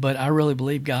 but I really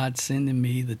believe God's sending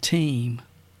me the team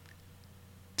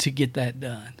to get that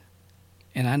done.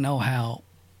 And I know how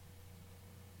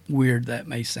weird that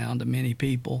may sound to many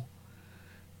people,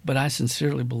 but I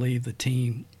sincerely believe the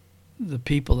team, the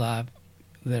people that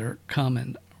are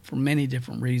coming for many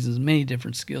different reasons, many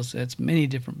different skill sets, many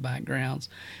different backgrounds,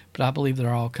 but I believe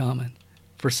they're all coming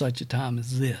for such a time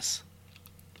as this.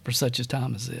 For such a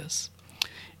time as this.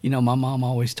 My mom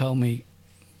always told me,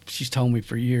 she's told me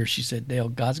for years, she said, Dale,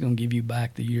 God's going to give you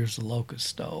back the years the locust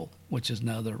stole, which is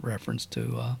another reference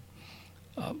to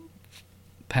a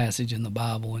passage in the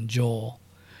Bible in Joel.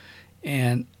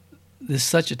 And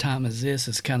such a time as this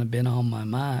has kind of been on my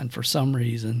mind for some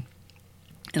reason.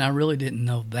 And I really didn't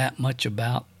know that much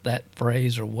about that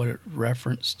phrase or what it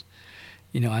referenced.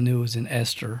 I knew it was in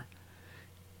Esther.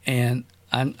 And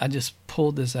I just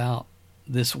pulled this out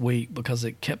this week because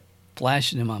it kept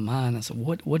flashing in my mind. I said,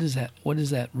 what does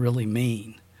that really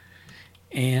mean?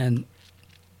 And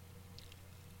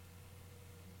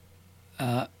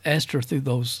Esther, through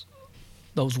those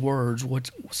words,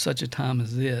 what's such a time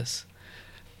as this,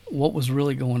 what was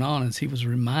really going on is he was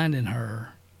reminding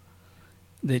her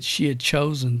that she had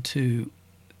chosen to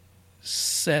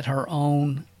set her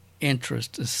own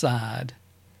interest aside,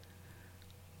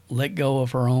 let go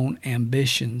of her own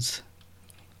ambitions,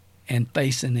 and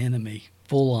face an enemy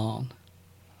full on.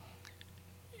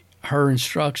 Her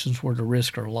instructions were to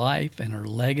risk her life and her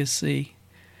legacy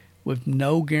with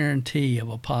no guarantee of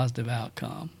a positive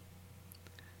outcome.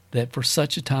 That for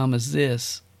such a time as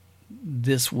this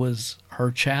was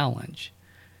her challenge,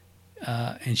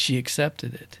 and she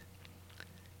accepted it.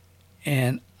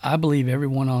 And I believe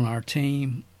everyone on our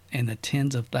team and the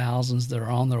tens of thousands that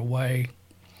are on their way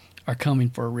are coming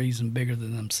for a reason bigger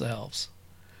than themselves.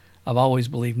 I've always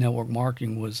believed network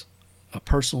marketing was a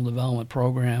personal development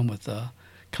program with a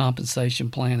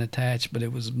compensation plan attached, but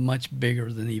it was much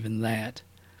bigger than even that.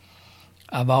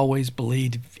 I've always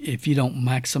believed if you don't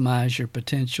maximize your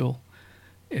potential,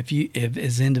 if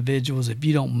as individuals, if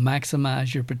you don't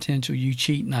maximize your potential, you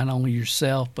cheat not only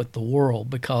yourself but the world,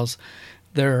 because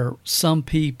there are some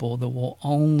people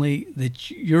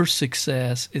that your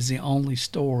success is the only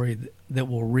story that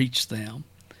will reach them.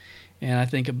 And I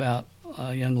think about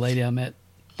a young lady I met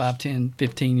 5, 10,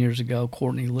 15 years ago,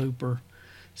 Courtney Looper.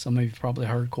 Some of you probably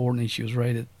heard Courtney. She was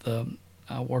rated,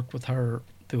 I worked with her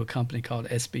through a company called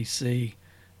SBC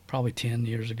probably 10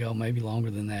 years ago, maybe longer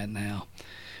than that now.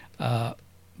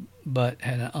 But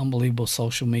had an unbelievable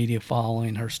social media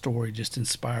following. Her story just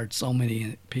inspired so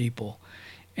many people.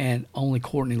 And only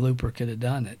Courtney Looper could have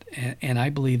done it. And I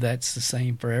believe that's the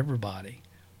same for everybody.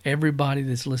 Everybody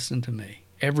that's listening to me.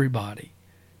 Everybody.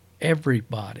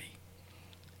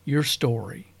 Your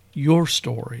story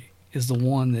is the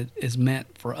one that is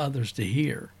meant for others to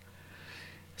hear.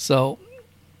 So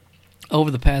over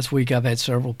the past week, I've had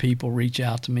several people reach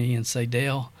out to me and say,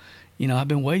 Dale, I've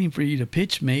been waiting for you to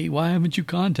pitch me. Why haven't you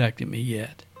contacted me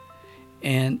yet?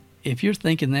 And if you're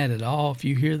thinking that at all, if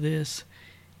you hear this,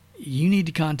 you need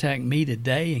to contact me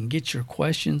today and get your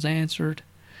questions answered,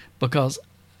 because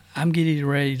I'm getting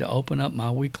ready to open up my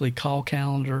weekly call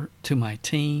calendar to my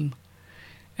team.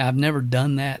 I've never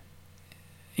done that,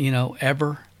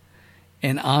 ever.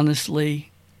 And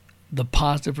honestly, the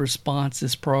positive response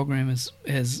this program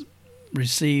has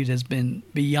received has been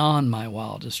beyond my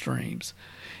wildest dreams.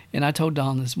 And I told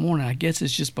Don this morning, I guess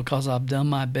it's just because I've done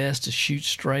my best to shoot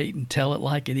straight and tell it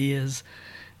like it is,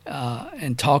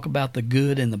 and talk about the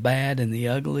good and the bad and the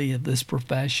ugly of this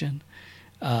profession.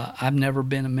 I've never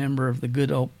been a member of the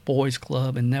Good Old Boys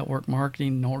Club in network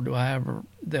marketing, nor do I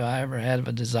ever have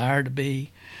a desire to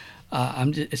be.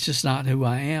 It's just not who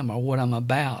I am or what I'm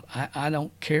about. I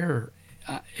don't care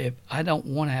if I don't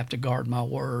want to have to guard my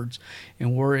words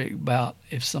and worry about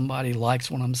if somebody likes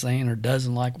what I'm saying or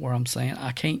doesn't like what I'm saying.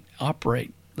 I can't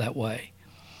operate that way.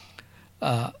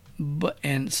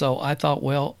 And so I thought,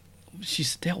 well, she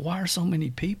said, Dale, why are so many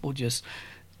people just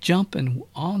jumping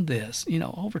on this?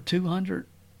 Over 200,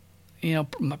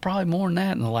 probably more than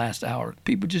that in the last hour.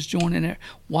 People just joining there.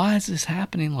 Why is this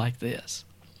happening like this?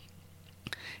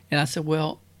 And I said,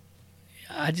 well,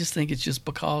 I just think it's just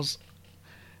because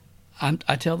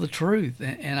I tell the truth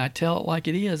and I tell it like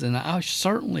it is. And I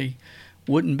certainly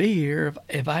wouldn't be here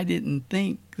if I didn't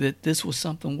think that this was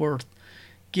something worth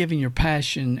giving your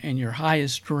passion and your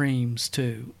highest dreams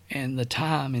to, and the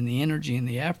time and the energy and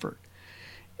the effort.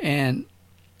 And,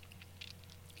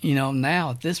 now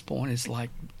at this point,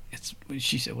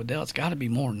 she said, well, Dale, it's got to be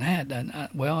more than that.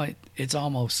 Well, it's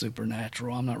almost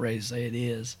supernatural. I'm not ready to say it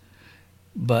is,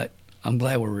 but I'm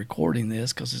glad we're recording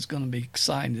this because it's going to be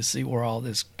exciting to see where all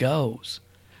this goes.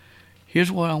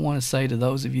 Here's what I want to say to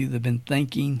those of you that have been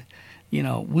thinking,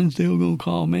 when's Dale going to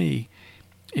call me?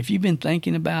 If you've been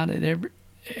thinking about it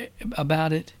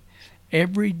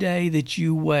every day that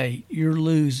you wait, you're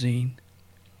losing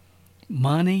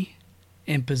money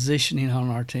and positioning on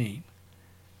our team.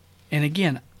 And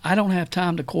again, I don't have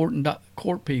time to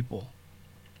court people.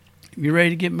 If you're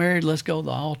ready to get married, let's go to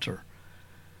the altar.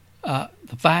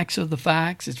 The facts are the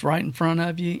facts. It's right in front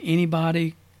of you.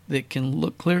 Anybody that can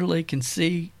look clearly can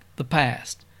see the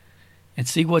past and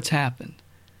see what's happened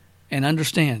and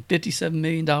understand $57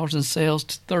 million in sales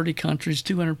to 30 countries,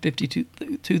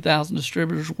 252,000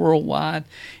 distributors worldwide.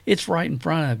 It's right in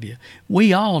front of you.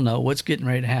 We all know what's getting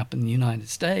ready to happen in the United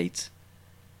States.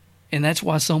 And that's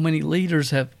why so many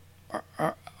leaders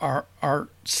are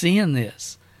seeing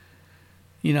this.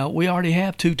 We already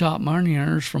have 2 top money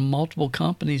earners from multiple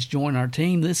companies join our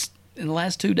team in the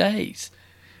last 2 days.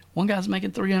 One guy's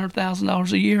making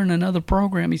 $300,000 a year in another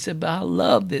program. He said, but I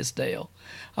love this, Dale.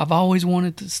 I've always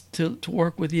wanted to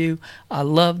work with you. I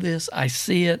love this. I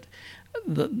see it.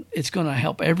 It's going to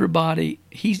help everybody.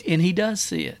 He does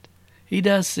see it. He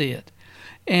does see it.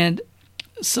 And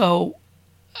so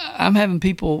I'm having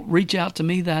people reach out to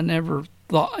me that I never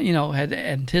thought, had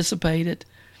anticipated.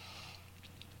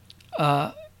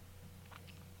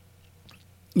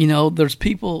 There's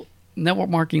people, network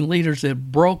marketing leaders that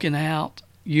have broken out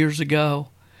years ago.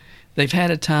 They've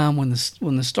had a time when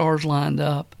the stars lined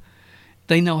up.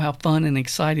 They know how fun and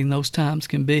exciting those times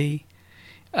can be.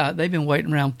 They've been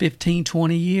waiting around 15,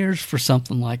 20 years for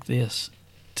something like this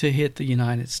to hit the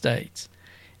United States.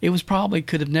 It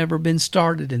could have never been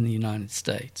started in the United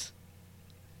States.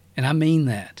 And I mean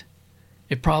that.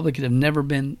 It probably could have never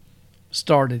been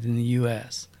started in the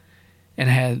U.S. and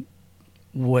had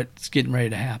what's getting ready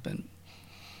to happen.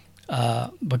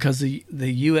 Because the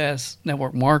U.S.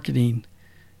 network marketing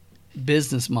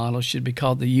business model should be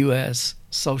called the U.S.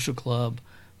 Social Club.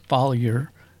 Follow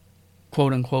your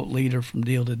quote-unquote leader from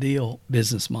deal to deal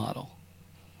business model.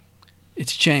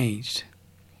 It's changed,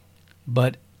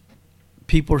 but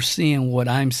people are seeing what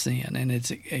I'm seeing, and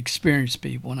it's experienced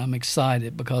people, and I'm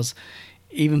excited because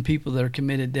even people that are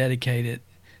committed, dedicated,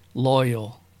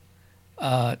 loyal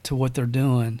to what they're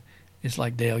doing, it's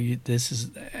like, Dale, this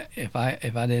is, if I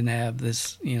didn't have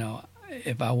this,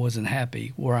 if I wasn't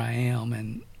happy where I am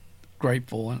and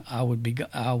grateful, and I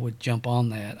would jump on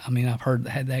that. I mean, I've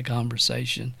had that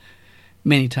conversation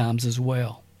many times as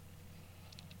well.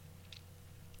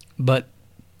 But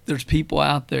there's people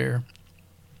out there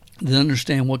that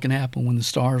understand what can happen when the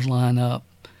stars line up,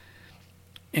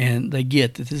 and they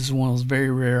get that this is one of those very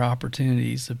rare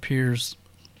opportunities that appears,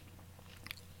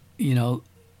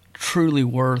 truly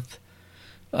worth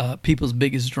people's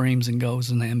biggest dreams and goals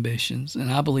and ambitions.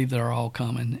 And I believe they're all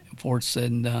coming before it's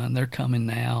said and done. They're coming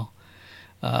now.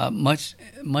 Much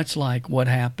like what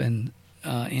happened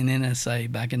in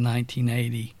NSA back in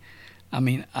 1980. I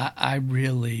mean, I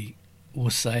really will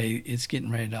say it's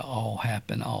getting ready to all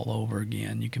happen all over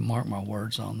again. You can mark my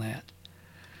words on that.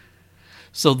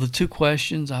 So the two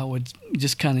questions I would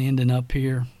just kind of ending up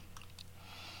here.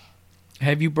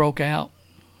 Have you broke out?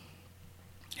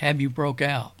 Have you broke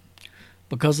out?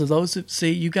 Because of those that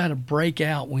see, you got to break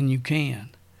out when you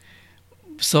can.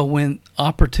 So when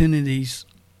opportunities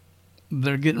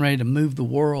that are getting ready to move the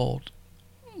world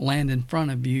land in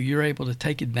front of you, you're able to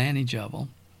take advantage of them.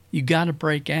 You got to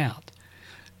break out.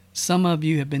 Some of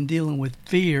you have been dealing with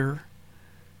fear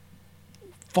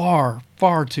far,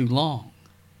 far too long.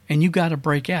 And you got to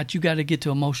break out. You got to get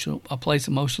to a place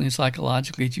emotionally and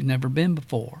psychologically that you've never been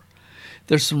before.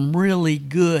 There's some really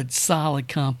good, solid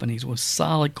companies with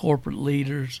solid corporate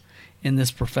leaders in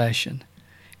this profession.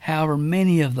 However,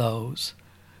 many of those,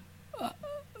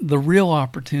 the real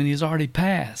opportunity has already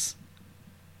passed.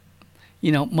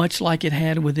 Much like it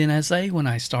had with NSA when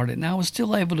I started. And I was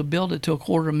still able to build it to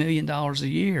 $250,000 a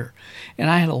year. And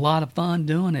I had a lot of fun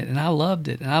doing it, and I loved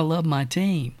it, and I loved my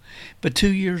team. But 2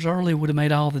 years earlier would have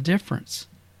made all the difference.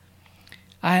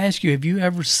 I ask you, have you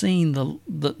ever seen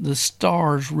the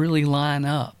stars really line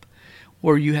up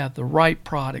where you have the right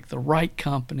product, the right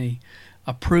company,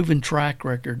 a proven track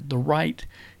record, the right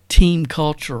team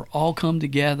culture all come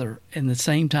together in the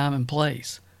same time and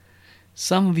place?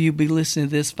 Some of you will be listening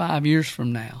to this 5 years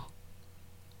from now.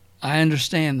 I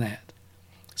understand that.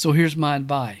 So here's my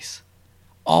advice.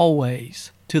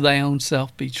 Always to thy own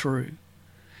self be true.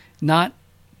 Not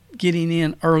getting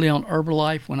in early on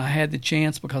Herbalife when I had the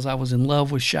chance because I was in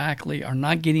love with Shackley, or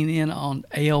not getting in on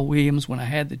A.L. Williams when I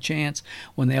had the chance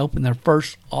when they opened their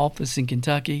first office in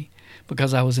Kentucky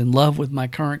because I was in love with my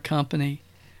current company.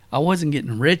 I wasn't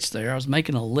getting rich there. I was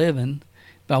making a living,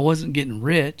 but I wasn't getting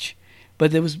rich.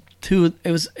 But it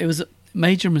was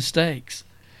major mistakes.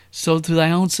 So to thy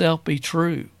own self be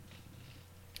true.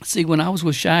 See, when I was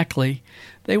with Shackley,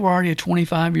 they were already a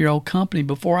 25-year-old company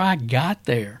before I got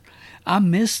there. I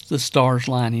missed the stars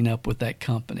lining up with that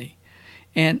company.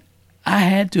 And I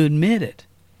had to admit it.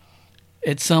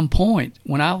 At some point,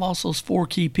 when I lost those 4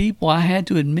 key people, I had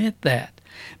to admit that.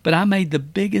 But I made the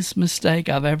biggest mistake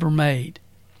I've ever made.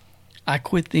 I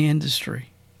quit the industry.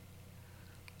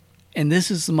 And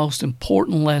this is the most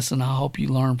important lesson I hope you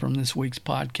learn from this week's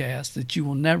podcast that you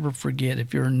will never forget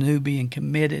if you're a newbie and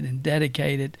committed and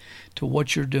dedicated to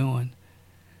what you're doing.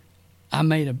 I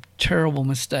made a terrible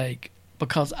mistake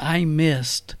because I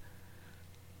missed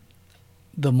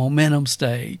the momentum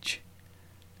stage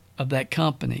of that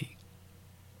company.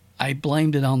 I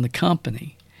blamed it on the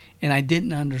company, and I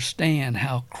didn't understand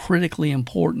how critically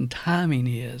important timing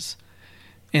is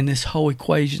in this whole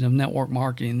equation of network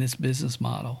marketing, this business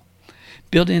model.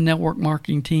 Building a network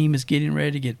marketing team is getting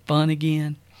ready to get fun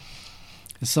again.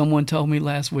 And someone told me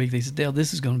last week, they said, Dale,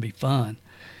 this is going to be fun.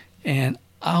 And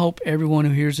I hope everyone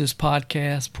who hears this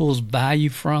podcast pulls value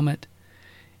from it.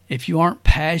 If you aren't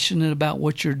passionate about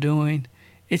what you're doing,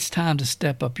 it's time to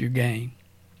step up your game.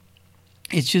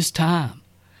 It's just time.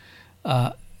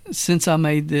 Since I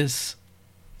made this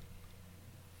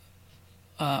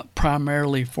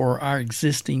primarily for our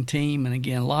existing team, and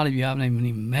again, a lot of you I haven't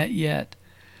even met yet,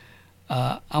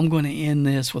 I'm going to end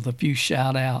this with a few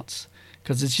shout-outs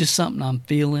because it's just something I'm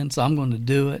feeling, so I'm going to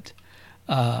do it.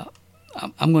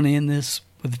 I'm going to end this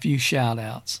with a few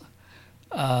shout-outs.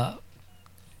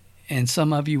 And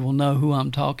some of you will know who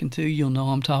I'm talking to. You'll know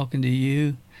I'm talking to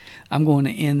you. I'm going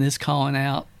to end this calling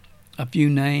out a few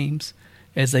names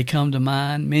as they come to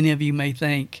mind. Many of you may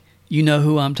think you know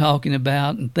who I'm talking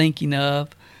about and thinking of,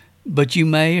 but you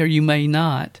may or you may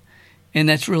not. And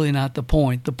that's really not the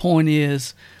point. The point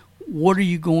is, what are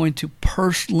you going to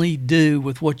personally do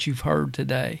with what you've heard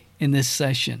today in this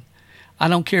session? I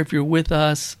don't care if you're with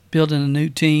us building a new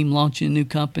team, launching a new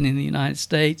company in the United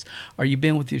States, or you've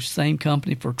been with your same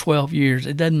company for 12 years.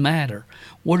 It doesn't matter.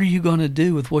 What are you going to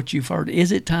do with what you've heard?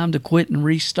 Is it time to quit and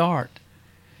restart?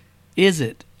 Is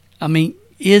it?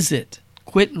 Is it?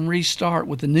 Quit and restart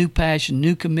with a new passion,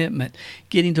 new commitment,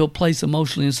 getting to a place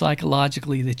emotionally and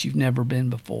psychologically that you've never been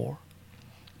before.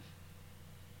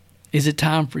 Is it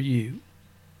time for you?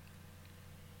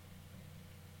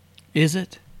 Is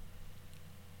it?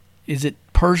 Is it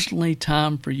personally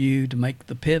time for you to make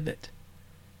the pivot?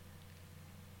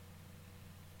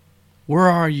 Where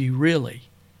are you really?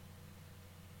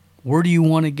 Where do you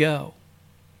want to go?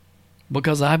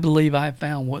 Because I believe I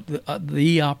found what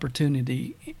the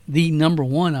opportunity, the number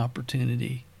one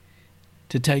opportunity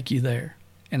to take you there.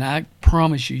 And I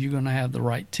promise you're going to have the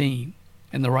right team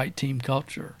and the right team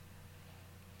culture.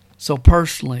 So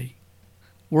personally,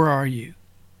 where are you?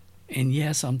 And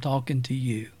yes, I'm talking to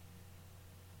you.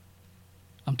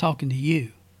 I'm talking to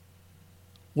you.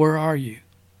 Where are you?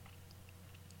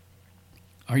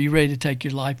 Are you ready to take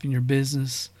your life and your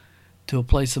business to a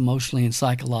place emotionally and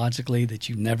psychologically that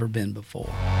you've never been before?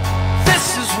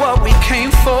 This is what we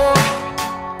came for,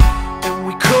 and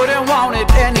we couldn't want it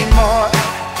anymore.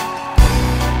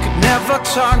 Could never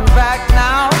turn back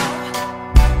now.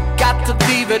 Got to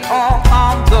leave it all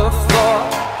on the floor.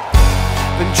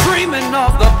 Been dreaming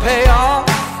of the payoff,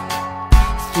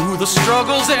 through the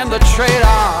struggles and the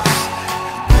trade-offs.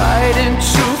 Right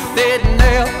into thin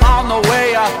nail on the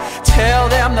way up. Tell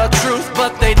them the truth,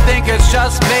 but they think it's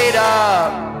just made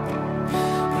up.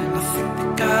 And I think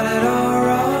they got it all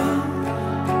wrong,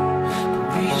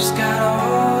 but we just gotta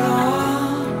hold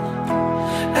on,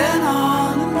 and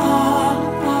on and on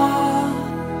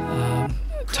and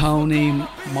on. Tony,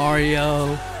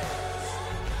 Mario,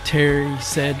 Terry,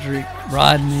 Cedric,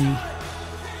 Rodney,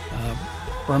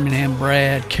 Birmingham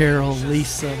Brad, Carol,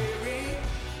 Lisa,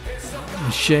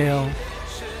 Michelle,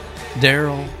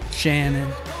 Daryl,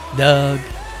 Shannon, Doug,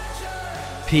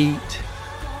 Pete,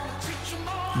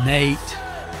 Nate,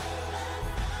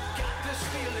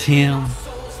 Tim,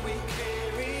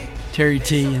 Terry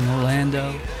T in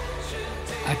Orlando.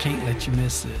 I can't let you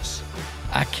miss this.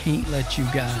 I can't let you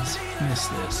guys miss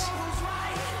this.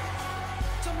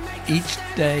 Each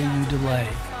day you delay,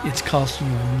 it's costing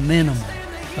you a minimum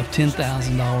of $10,000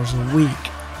 a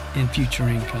week in future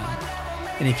income.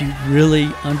 And if you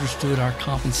really understood our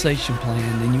compensation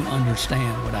plan, then you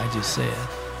understand what I just said.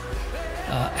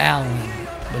 Alan,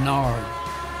 Bernard,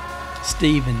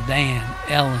 Stephen, Dan,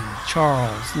 Ellen,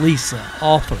 Charles, Lisa,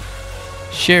 Arthur,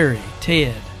 Sherry,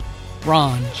 Ted,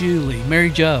 Ron, Julie, Mary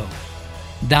Jo,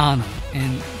 Donna,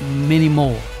 and many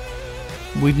more.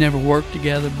 We've never worked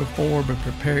together before, but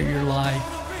prepare your life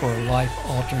for a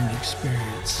life-altering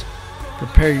experience.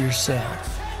 Prepare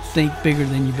yourself. Think bigger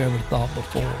than you've ever thought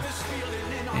before.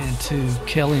 And to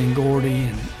Kelly and Gordy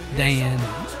and Dan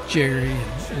and Jerry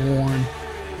and Warren,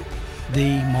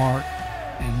 Dee, Mark,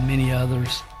 and many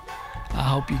others, I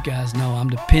hope you guys know I'm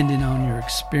depending on your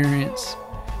experience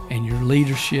and your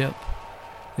leadership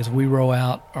as we roll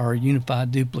out our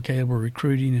unified duplicatable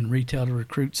recruiting and retail to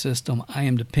recruit system. I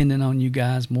am dependent on you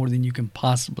guys more than you can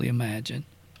possibly imagine.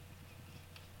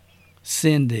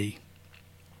 Cindy,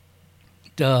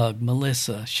 Doug,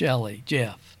 Melissa, Shelley,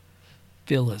 Jeff,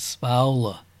 Phyllis,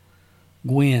 Viola,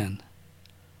 Gwen,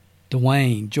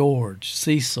 Dwayne, George,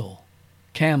 Cecil,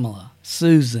 Kamala,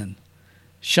 Susan,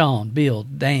 Sean, Bill,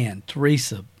 Dan,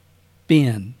 Teresa,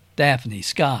 Ben, Daphne,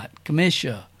 Scott,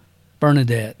 Kamisha,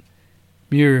 Bernadette,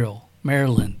 Muriel,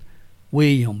 Marilyn,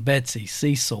 William, Betsy,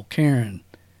 Cecil, Karen,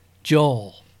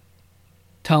 Joel,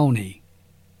 Tony,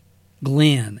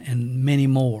 Glenn, and many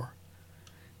more.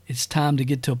 It's time to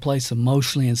get to a place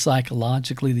emotionally and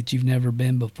psychologically that you've never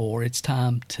been before. It's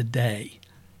time today.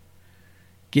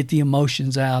 Get the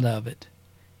emotions out of it.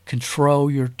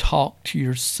 Control your talk to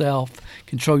yourself.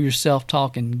 Control your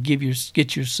self-talk and get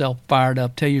yourself fired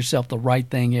up. Tell yourself the right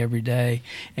thing every day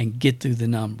and get through the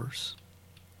numbers.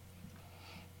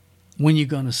 When are you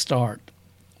going to start?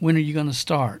 When are you going to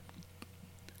start?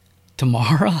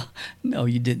 Tomorrow? No,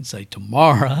 you didn't say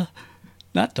tomorrow.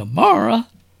 Not tomorrow.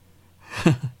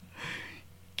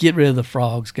 Get rid of the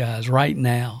frogs, guys, right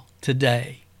now,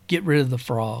 today. Get rid of the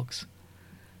frogs.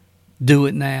 Do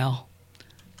it now.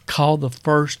 Call the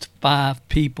first 5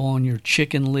 people on your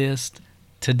chicken list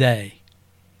today.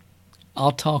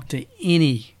 I'll talk to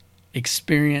any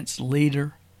experienced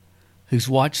leader who's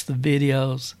watched the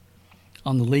videos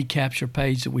on the lead capture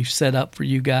page that we've set up for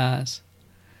you guys.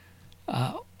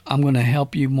 I'm going to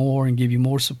help you more and give you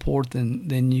more support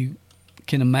than you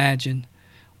can imagine.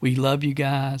 We love you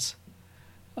guys.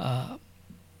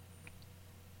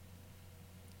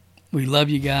 We love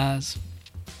you guys.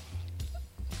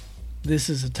 this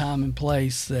is a time and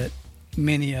place that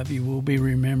many of you will be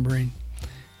remembering.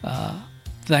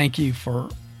 Thank you for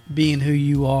being who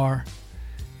you are,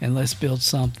 and let's build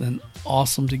something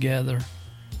awesome together,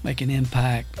 make an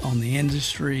impact on the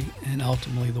industry and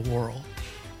ultimately the world.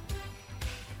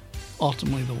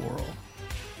 Ultimately the world.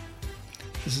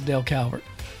 This is Dale Calvert.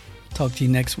 Talk to you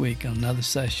next week on another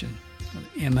session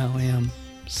of the MLM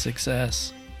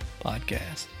Success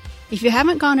Podcast. If you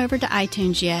haven't gone over to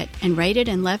iTunes yet and rated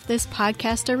and left this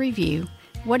podcast a review,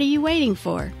 what are you waiting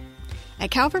for?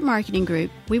 At Calvert Marketing Group,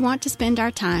 we want to spend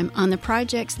our time on the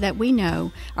projects that we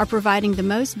know are providing the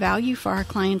most value for our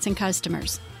clients and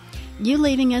customers. You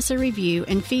leaving us a review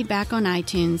and feedback on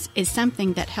iTunes is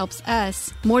something that helps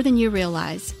us more than you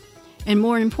realize. And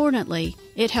more importantly,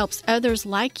 it helps others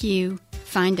like you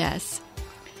find us.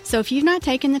 So if you've not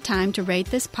taken the time to rate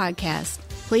this podcast,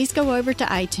 please go over to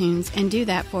iTunes and do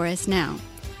that for us now.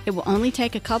 It will only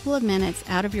take a couple of minutes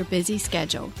out of your busy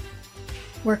schedule.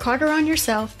 Work harder on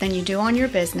yourself than you do on your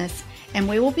business, and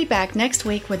we will be back next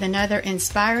week with another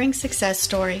inspiring success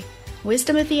story,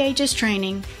 wisdom of the ages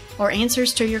training, or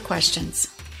answers to your questions.